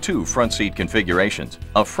offers 2 front seat configurations,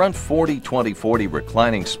 a front 40-20-40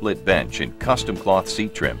 reclining split bench in custom cloth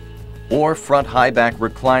seat trim, or front high-back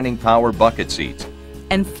reclining power bucket seats.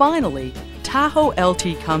 And finally, Tahoe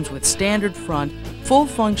LT comes with standard front,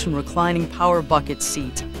 full-function reclining power bucket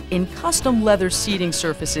seats in custom leather seating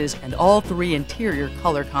surfaces and all 3 interior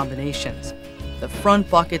color combinations. The front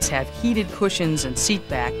buckets have heated cushions and seat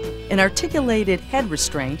back, an articulated head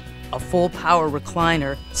restraint, a full power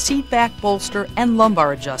recliner, seat back bolster, and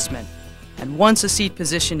lumbar adjustment. And once a seat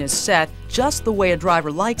position is set just the way a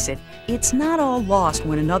driver likes it, it's not all lost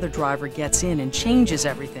when another driver gets in and changes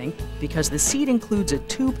everything, because the seat includes a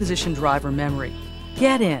 2-position driver memory.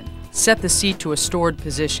 Get in, set the seat to a stored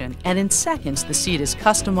position, and in seconds the seat is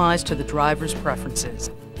customized to the driver's preferences.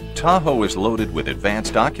 Tahoe is loaded with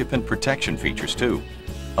advanced occupant protection features too.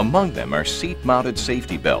 Among them are seat-mounted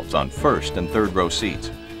safety belts on first and third row seats.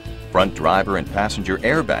 Front driver and passenger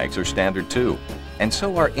airbags are standard too, and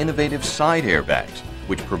so are innovative side airbags,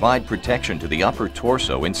 which provide protection to the upper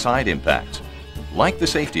torso in side impacts. Like the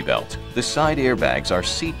safety belts, the side airbags are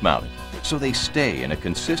seat-mounted, so they stay in a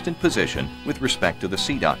consistent position with respect to the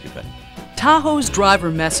seat occupant. Tahoe's Driver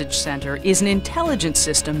Message Center is an intelligent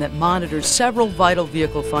system that monitors several vital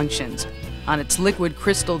vehicle functions. On its liquid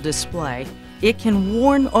crystal display, it can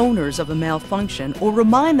warn owners of a malfunction or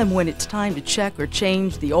remind them when it's time to check or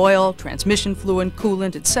change the oil, transmission fluid,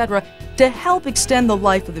 coolant, etc. to help extend the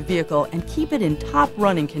life of the vehicle and keep it in top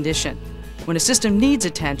running condition. When a system needs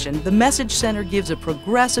attention, the Message Center gives a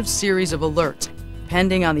progressive series of alerts,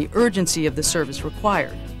 depending on the urgency of the service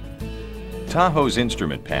required. Tahoe's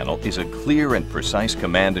instrument panel is a clear and precise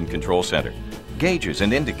command and control center. Gauges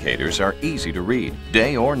and indicators are easy to read,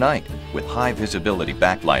 day or night, with high visibility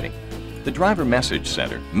backlighting. The Driver Message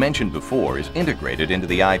Center, mentioned before, is integrated into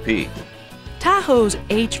the IP. Tahoe's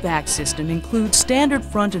HVAC system includes standard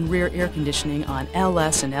front and rear air conditioning on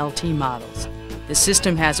LS and LT models. The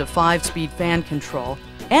system has a 5-speed fan control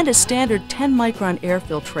and a standard 10-micron air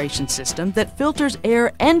filtration system that filters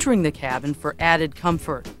air entering the cabin for added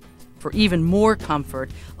comfort. For even more comfort,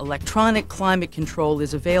 electronic climate control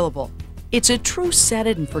is available. It's a true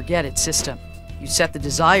set-it-and-forget-it system. You set the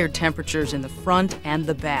desired temperatures in the front and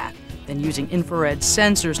the back. Then, using infrared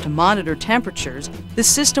sensors to monitor temperatures, the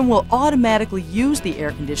system will automatically use the air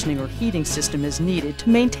conditioning or heating system as needed to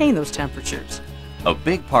maintain those temperatures. A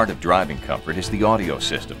big part of driving comfort is the audio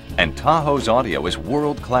system, and Tahoe's audio is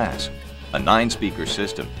world-class. A 9-speaker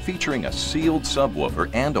system featuring a sealed subwoofer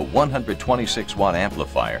and a 126-watt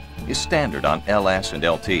amplifier is standard on LS and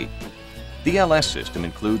LT. The LS system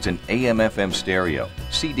includes an AM/FM stereo,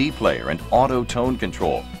 CD player, and auto tone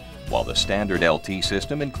control, while the standard LT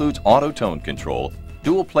system includes auto tone control,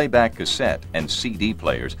 dual playback cassette, and CD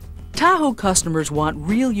players. Tahoe customers want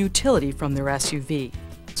real utility from their SUV.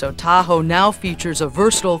 So Tahoe now features a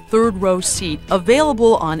versatile third-row seat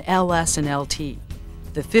available on LS and LT.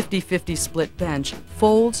 The 50/50 split bench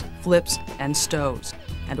folds, flips, and stows.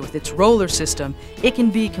 And with its roller system, it can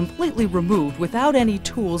be completely removed without any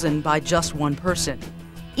tools and by just one person.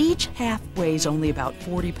 Each half weighs only about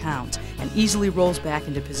 40 pounds and easily rolls back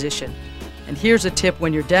into position. And here's a tip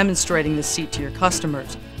when you're demonstrating the seat to your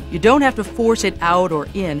customers. You don't have to force it out or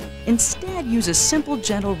in. Instead, use a simple,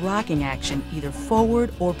 gentle rocking action either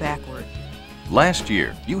forward or backward. Last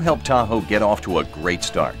year, you helped Tahoe get off to a great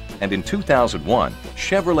start, and in 2001,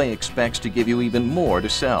 Chevrolet expects to give you even more to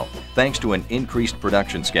sell, thanks to an increased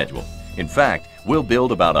production schedule. In fact, we'll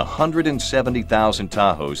build about 170,000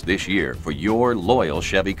 Tahoes this year for your loyal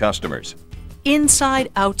Chevy customers.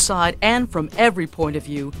 Inside, outside, and from every point of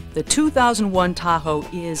view, the 2001 Tahoe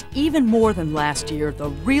is, even more than last year, the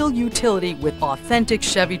real utility with authentic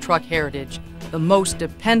Chevy truck heritage, the most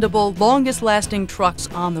dependable, longest-lasting trucks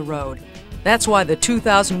on the road. That's why the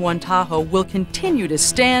 2001 Tahoe will continue to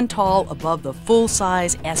stand tall above the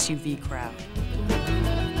full-size SUV crowd.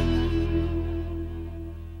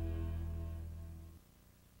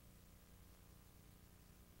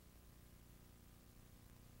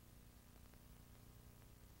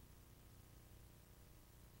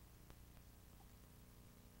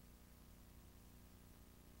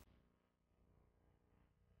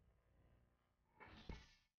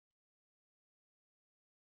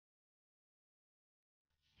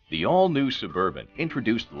 The all-new Suburban,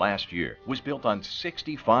 introduced last year, was built on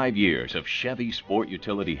 65 years of Chevy sport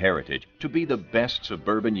utility heritage to be the best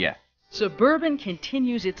Suburban yet. Suburban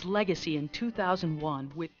continues its legacy in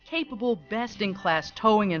 2001 with capable, best-in-class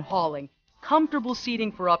towing and hauling, comfortable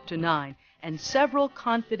seating for up to 9, and several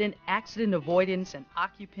confident accident avoidance and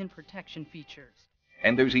occupant protection features.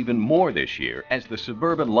 And there's even more this year as the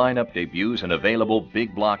Suburban lineup debuts an available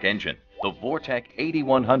big block engine, the Vortec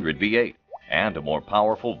 8100 V8. And a more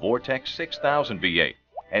powerful Vortec 6000 V8,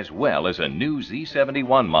 as well as a new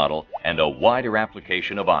Z71 model and a wider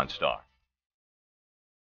application of OnStar.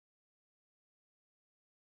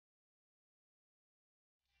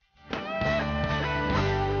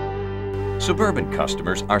 Suburban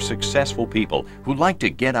customers are successful people who like to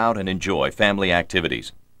get out and enjoy family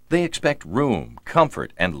activities. They expect room,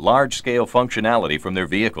 comfort, and large-scale functionality from their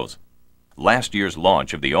vehicles. Last year's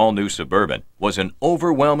launch of the all-new Suburban was an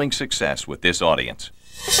overwhelming success with this audience.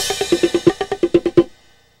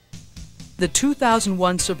 The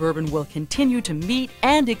 2001 Suburban will continue to meet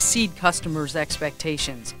and exceed customers'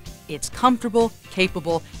 expectations. It's comfortable,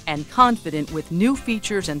 capable, and confident with new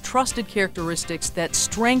features and trusted characteristics that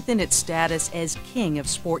strengthen its status as king of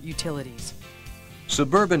sport utilities.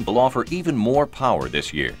 Suburban will offer even more power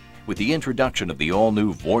this year with the introduction of the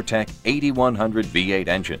all-new Vortec 8100 V8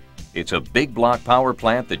 engine. It's a big block power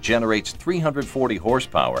plant that generates 340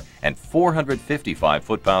 horsepower and 455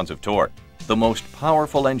 foot-pounds of torque, the most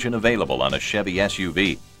powerful engine available on a Chevy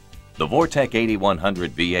SUV. The Vortec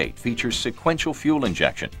 8100 V8 features sequential fuel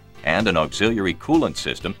injection and an auxiliary coolant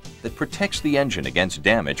system that protects the engine against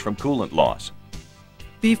damage from coolant loss.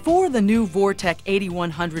 Before the new Vortec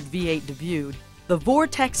 8100 V8 debuted, the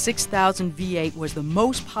Vortec 6000 V8 was the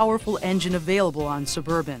most powerful engine available on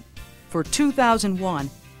Suburban. For 2001,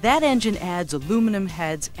 that engine adds aluminum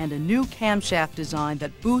heads and a new camshaft design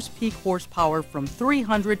that boosts peak horsepower from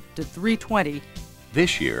 300 to 320.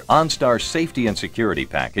 This year, OnStar's safety and security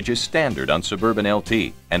package is standard on Suburban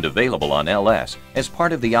LT and available on LS as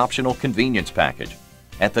part of the optional convenience package.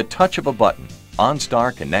 At the touch of a button,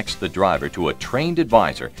 OnStar connects the driver to a trained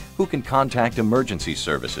advisor who can contact emergency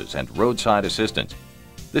services and roadside assistance.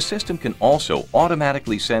 The system can also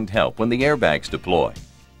automatically send help when the airbags deploy,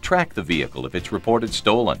 track the vehicle if it's reported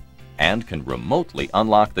stolen, and can remotely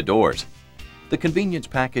unlock the doors. The convenience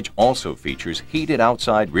package also features heated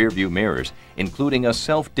outside rearview mirrors, including a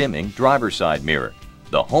self-dimming driver's side mirror,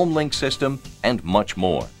 the HomeLink system, and much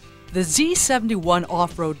more. The Z71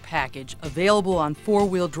 off-road package, available on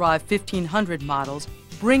four-wheel drive 1500 models,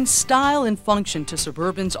 brings style and function to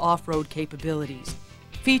Suburban's off-road capabilities.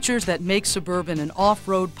 Features that make Suburban an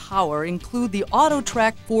off-road power include the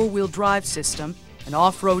AutoTrack four-wheel drive system, an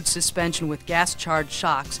off-road suspension with gas-charged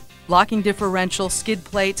shocks, locking differential, skid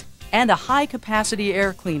plates, and a high-capacity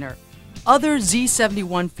air cleaner. Other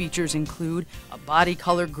Z71 features include a body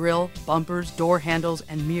color grille, bumpers, door handles,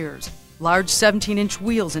 and mirrors, large 17-inch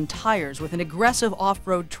wheels and tires with an aggressive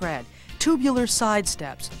off-road tread, tubular side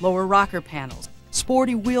steps, lower rocker panels,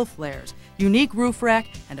 sporty wheel flares, unique roof rack,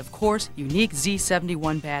 and of course, unique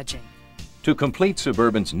Z71 badging. To complete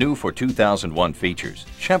Suburban's new for 2001 features,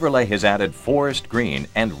 Chevrolet has added forest green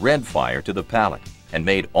and red fire to the palette and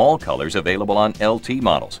made all colors available on LT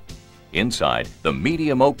models. Inside, the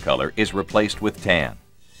medium oak color is replaced with tan.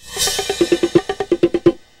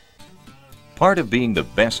 Part of being the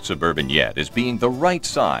best Suburban yet is being the right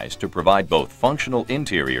size to provide both functional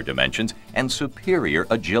interior dimensions and superior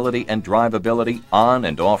agility and drivability on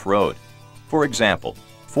and off-road. For example,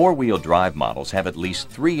 four-wheel drive models have at least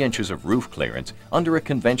 3 inches of roof clearance under a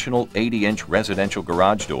conventional 80-inch residential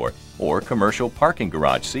garage door or commercial parking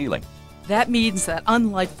garage ceiling. That means that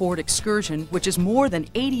unlike Ford Excursion, which is more than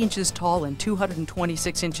 80 inches tall and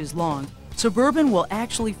 226 inches long, Suburban will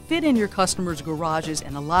actually fit in your customers' garages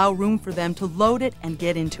and allow room for them to load it and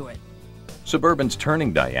get into it. Suburban's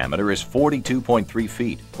turning diameter is 42.3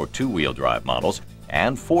 feet for two-wheel drive models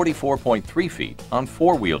and 44.3 feet on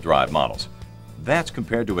four-wheel drive models. That's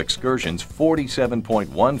compared to Excursion's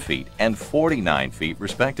 47.1 feet and 49 feet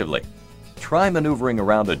respectively. Try maneuvering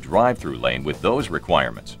around a drive-through lane with those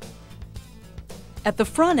requirements. At the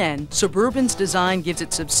front end, Suburban's design gives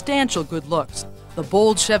it substantial good looks. The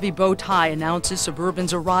bold Chevy bow tie announces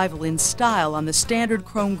Suburban's arrival in style on the standard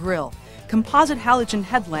chrome grille. Composite halogen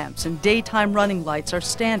headlamps and daytime running lights are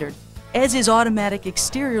standard, as is automatic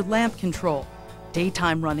exterior lamp control.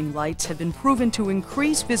 Daytime running lights have been proven to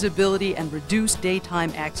increase visibility and reduce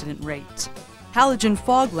daytime accident rates. Halogen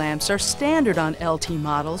fog lamps are standard on LT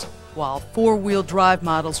models, while four-wheel drive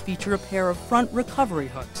models feature a pair of front recovery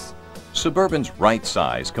hooks. Suburban's right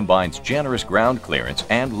size combines generous ground clearance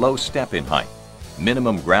and low step-in height.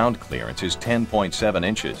 Minimum ground clearance is 10.7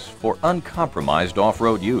 inches for uncompromised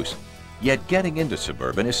off-road use. Yet getting into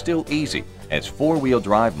Suburban is still easy, as four-wheel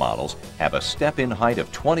drive models have a step-in height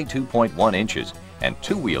of 22.1 inches and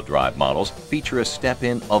two-wheel drive models feature a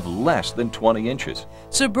step-in of less than 20 inches.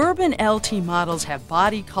 Suburban LT models have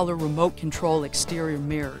body color remote control exterior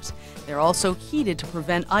mirrors. They're also heated to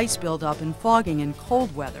prevent ice buildup and fogging in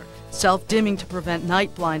cold weather, self-dimming to prevent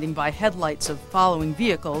night blinding by headlights of following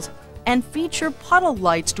vehicles, and feature puddle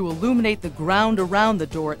lights to illuminate the ground around the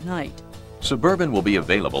door at night. Suburban will be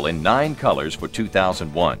available in 9 colors for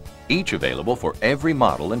 2001, each available for every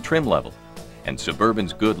model and trim level. And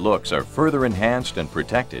Suburban's good looks are further enhanced and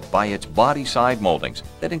protected by its body side moldings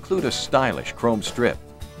that include a stylish chrome strip.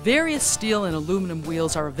 Various steel and aluminum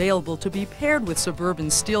wheels are available to be paired with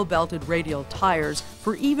Suburban's steel-belted radial tires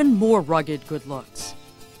for even more rugged good looks.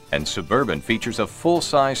 And Suburban features a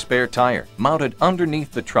full-size spare tire mounted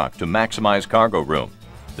underneath the truck to maximize cargo room.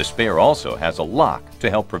 The spare also has a lock to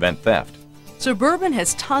help prevent theft. Suburban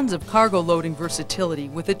has tons of cargo loading versatility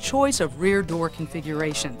with a choice of rear door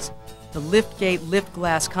configurations. The liftgate lift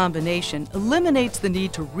glass combination eliminates the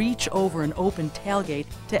need to reach over an open tailgate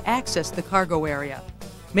to access the cargo area.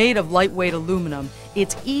 Made of lightweight aluminum,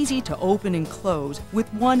 it's easy to open and close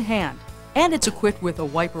with one hand, and it's equipped with a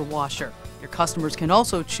wiper washer. Your customers can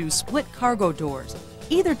also choose split cargo doors.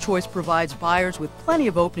 Either choice provides buyers with plenty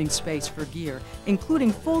of opening space for gear,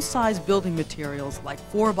 including full-size building materials like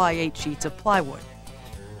 4x8 sheets of plywood.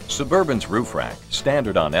 Suburban's roof rack,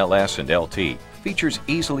 standard on LS and LT, features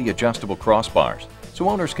easily adjustable crossbars, so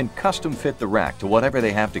owners can custom fit the rack to whatever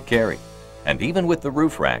they have to carry. And even with the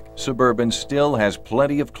roof rack, Suburban still has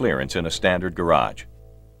plenty of clearance in a standard garage.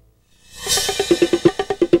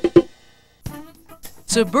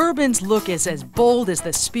 Suburban's look is as bold as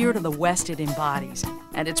the spirit of the West it embodies,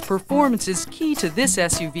 and its performance is key to this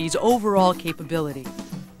SUV's overall capability.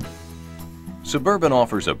 Suburban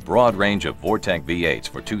offers a broad range of Vortec V8s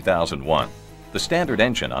for 2001. The standard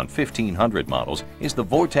engine on 1500 models is the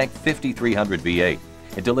Vortec 5300 V8.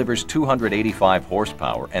 It delivers 285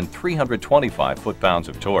 horsepower and 325 foot-pounds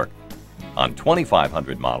of torque. On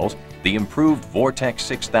 2500 models, the improved Vortec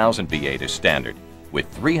 6000 V8 is standard, with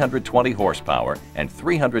 320 horsepower and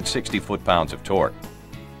 360 foot-pounds of torque.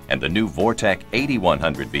 And the new Vortec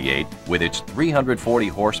 8100 V8 with its 340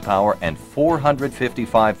 horsepower and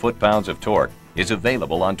 455 foot-pounds of torque is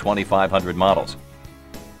available on 2500 models.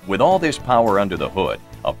 With all this power under the hood,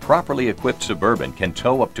 a properly equipped Suburban can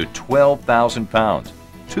tow up to 12,000 pounds,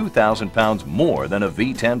 2,000 pounds more than a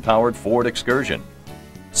V10-powered Ford Excursion.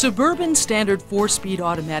 Suburban's standard 4-speed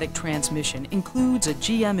automatic transmission includes a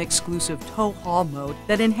GM-exclusive tow haul mode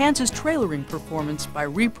that enhances trailering performance by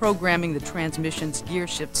reprogramming the transmission's gear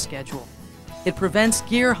shift schedule. It prevents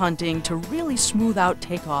gear hunting to really smooth out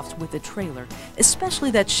takeoffs with the trailer,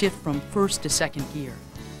 especially that shift from first to second gear.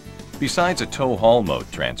 Besides a tow haul mode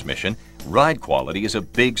transmission, ride quality is a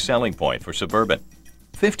big selling point for Suburban.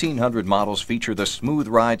 1500 models feature the Smooth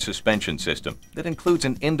Ride suspension system that includes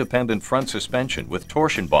an independent front suspension with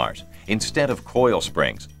torsion bars instead of coil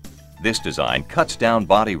springs. This design cuts down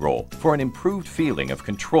body roll for an improved feeling of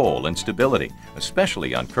control and stability,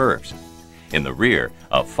 especially on curves. In the rear,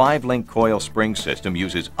 a 5-link coil spring system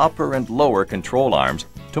uses upper and lower control arms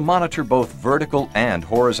to monitor both vertical and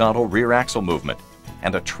horizontal rear axle movement,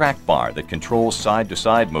 and a track bar that controls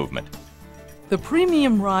side-to-side movement. The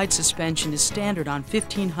Premium Ride suspension is standard on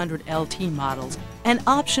 1500 LT models and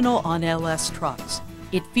optional on LS trucks.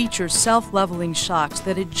 It features self-leveling shocks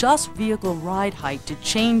that adjust vehicle ride height to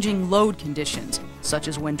changing load conditions, such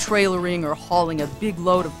as when trailering or hauling a big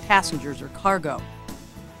load of passengers or cargo.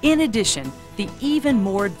 In addition, the even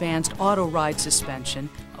more advanced Auto Ride suspension,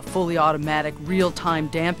 a a fully automatic real-time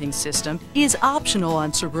damping system, is optional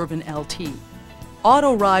on Suburban LT.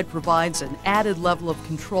 Auto Ride provides an added level of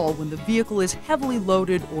control when the vehicle is heavily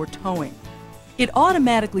loaded or towing. It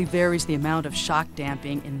automatically varies the amount of shock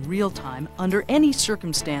damping in real time under any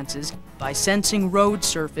circumstances by sensing road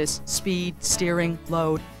surface, speed, steering,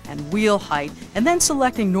 load, and wheel height, and then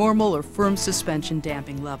selecting normal or firm suspension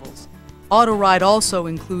damping levels. Auto Ride also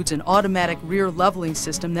includes an automatic rear leveling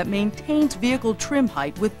system that maintains vehicle trim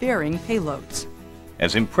height with varying payloads.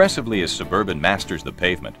 As impressively as Suburban masters the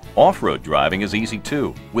pavement, off-road driving is easy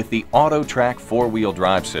too with the AutoTrack four-wheel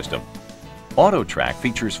drive system. AutoTrack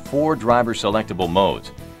features 4 driver-selectable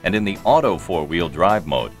modes, and in the Auto four-wheel drive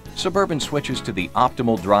mode, Suburban switches to the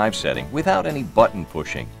optimal drive setting without any button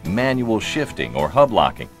pushing, manual shifting, or hub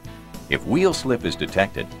locking. If wheel slip is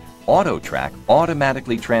detected, AutoTrack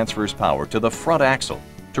automatically transfers power to the front axle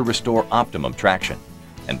to restore optimum traction.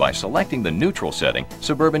 And by selecting the neutral setting,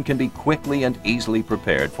 Suburban can be quickly and easily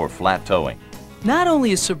prepared for flat towing. Not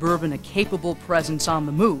only is Suburban a capable presence on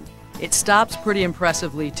the move, it stops pretty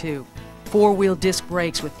impressively too. 4-wheel disc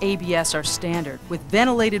brakes with ABS are standard, with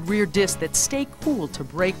ventilated rear discs that stay cool to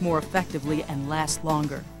brake more effectively and last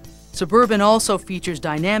longer. Suburban also features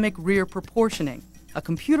dynamic rear proportioning, a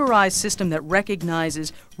computerized system that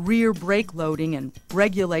recognizes rear brake loading and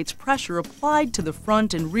regulates pressure applied to the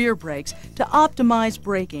front and rear brakes to optimize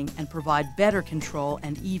braking and provide better control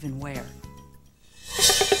and even wear.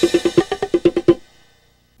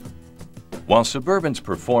 While Suburban's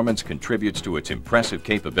performance contributes to its impressive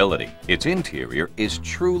capability, its interior is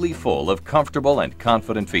truly full of comfortable and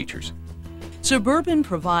confident features. Suburban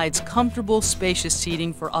provides comfortable, spacious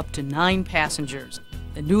seating for up to 9 passengers.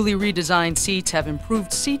 The newly redesigned seats have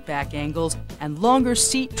improved seat back angles and longer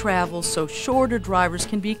seat travel so shorter drivers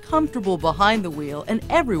can be comfortable behind the wheel and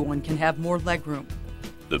everyone can have more legroom.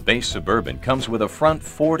 The base Suburban comes with a front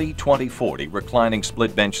 40-20-40 reclining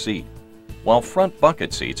split bench seat, while front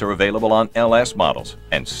bucket seats are available on LS models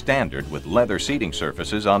and standard with leather seating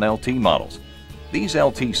surfaces on LT models. These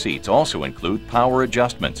LT seats also include power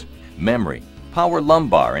adjustments, memory, power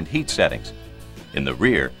lumbar, and heat settings. In the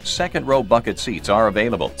rear, second-row bucket seats are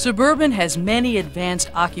available. Suburban has many advanced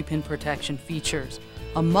occupant protection features.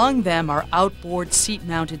 Among them are outboard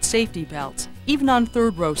seat-mounted safety belts, even on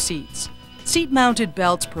third-row seats. Seat-mounted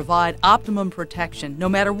belts provide optimum protection no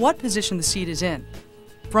matter what position the seat is in.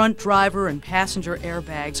 Front driver and passenger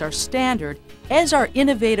airbags are standard, as are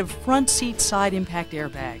innovative front seat side impact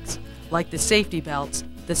airbags. Like the safety belts,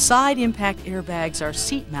 the side impact airbags are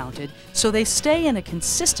seat-mounted, so they stay in a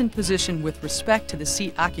consistent position with respect to the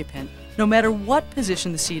seat occupant, no matter what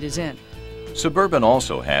position the seat is in. Suburban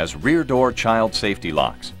also has rear door child safety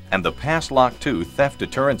locks, and the Pass Lock 2 theft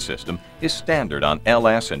deterrent system is standard on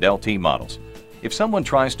LS and LT models. If someone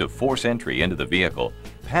tries to force entry into the vehicle,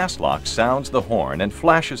 Pass Lock sounds the horn and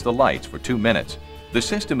flashes the lights for 2 minutes. The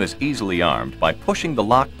system is easily armed by pushing the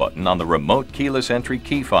lock button on the remote keyless entry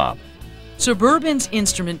key fob. Suburban's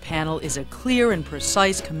instrument panel is a clear and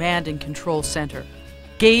precise command and control center.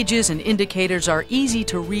 Gauges and indicators are easy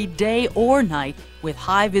to read day or night with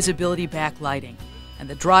high visibility backlighting, and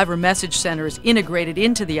the driver message center is integrated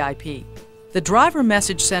into the IP. The driver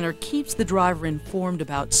message center keeps the driver informed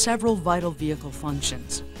about several vital vehicle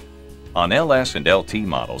functions. On LS and LT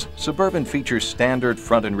models, Suburban features standard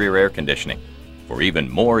front and rear air conditioning. For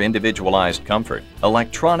even more individualized comfort,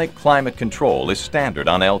 electronic climate control is standard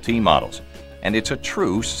on LT models, and it's a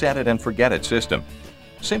true set-it-and-forget-it system.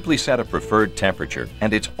 Simply set a preferred temperature,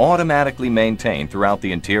 and it's automatically maintained throughout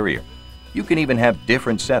the interior. You can even have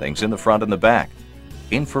different settings in the front and the back.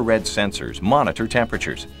 Infrared sensors monitor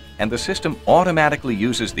temperatures, and the system automatically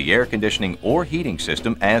uses the air conditioning or heating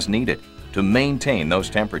system as needed to maintain those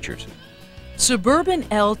temperatures. Suburban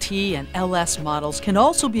LT and LS models can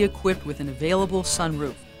also be equipped with an available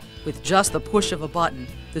sunroof. With just the push of a button,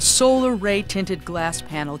 the solar ray tinted glass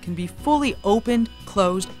panel can be fully opened,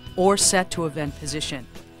 closed, or set to a vent position.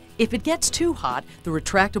 If it gets too hot, the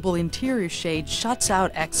retractable interior shade shuts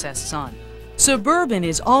out excess sun. Suburban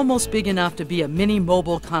is almost big enough to be a mini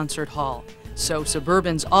mobile concert hall, so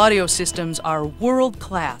Suburban's audio systems are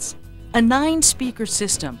world-class. A 9-speaker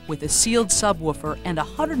system with a sealed subwoofer and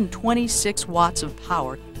 126 watts of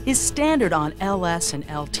power is standard on LS and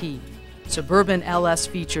LT. Suburban LS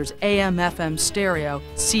features AM/FM stereo,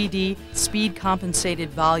 CD, speed-compensated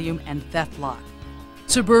volume, and theft lock.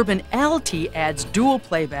 Suburban LT adds dual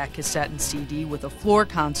playback cassette and CD with a floor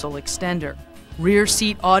console extender. Rear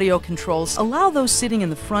seat audio controls allow those sitting in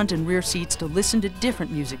the front and rear seats to listen to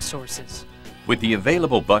different music sources. With the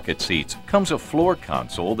available bucket seats comes a floor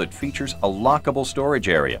console that features a lockable storage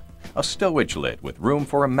area, a stowage lid with room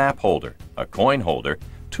for a map holder, a coin holder,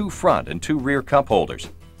 2 front and 2 rear cup holders,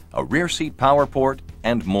 a rear seat power port,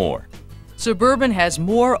 and more. Suburban has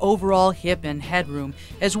more overall hip and headroom,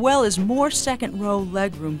 as well as more second-row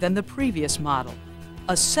legroom than the previous model.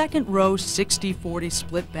 A second-row 60/40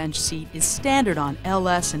 split bench seat is standard on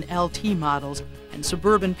LS and LT models, and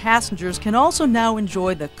Suburban passengers can also now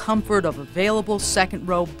enjoy the comfort of available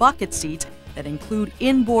second-row bucket seats that include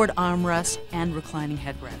inboard armrests and reclining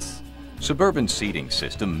headrests. Suburban's seating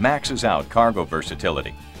system maxes out cargo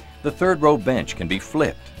versatility. The third-row bench can be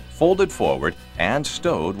flipped, folded forward, and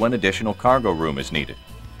stowed when additional cargo room is needed.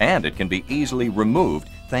 And it can be easily removed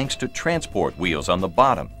thanks to transport wheels on the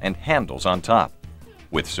bottom and handles on top.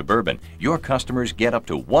 With Suburban, your customers get up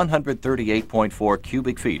to 138.4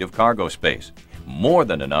 cubic feet of cargo space, more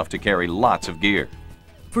than enough to carry lots of gear.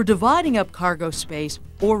 For dividing up cargo space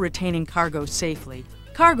or retaining cargo safely,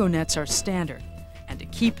 cargo nets are standard. And to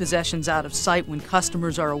keep possessions out of sight when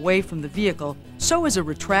customers are away from the vehicle, so is a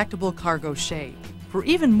retractable cargo shade. For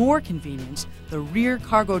even more convenience, the rear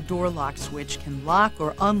cargo door lock switch can lock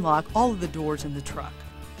or unlock all of the doors in the truck.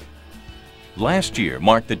 Last year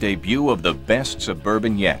marked the debut of the best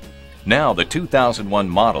Suburban yet. Now the 2001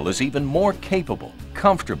 model is even more capable,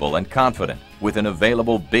 comfortable, and confident with an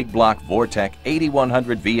available big block Vortec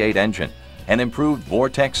 8100 V8 engine, an improved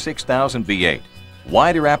Vortec 6000 V8,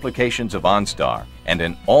 wider applications of OnStar, and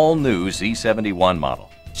an all-new Z71 model.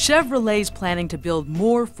 Chevrolet's planning to build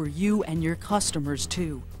more for you and your customers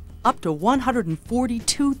too, up to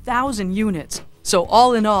 142,000 units. So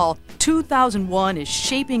all in all, 2001 is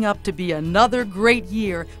shaping up to be another great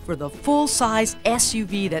year for the full-size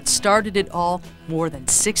SUV that started it all more than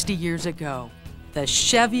 60 years ago, the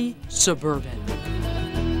Chevy Suburban.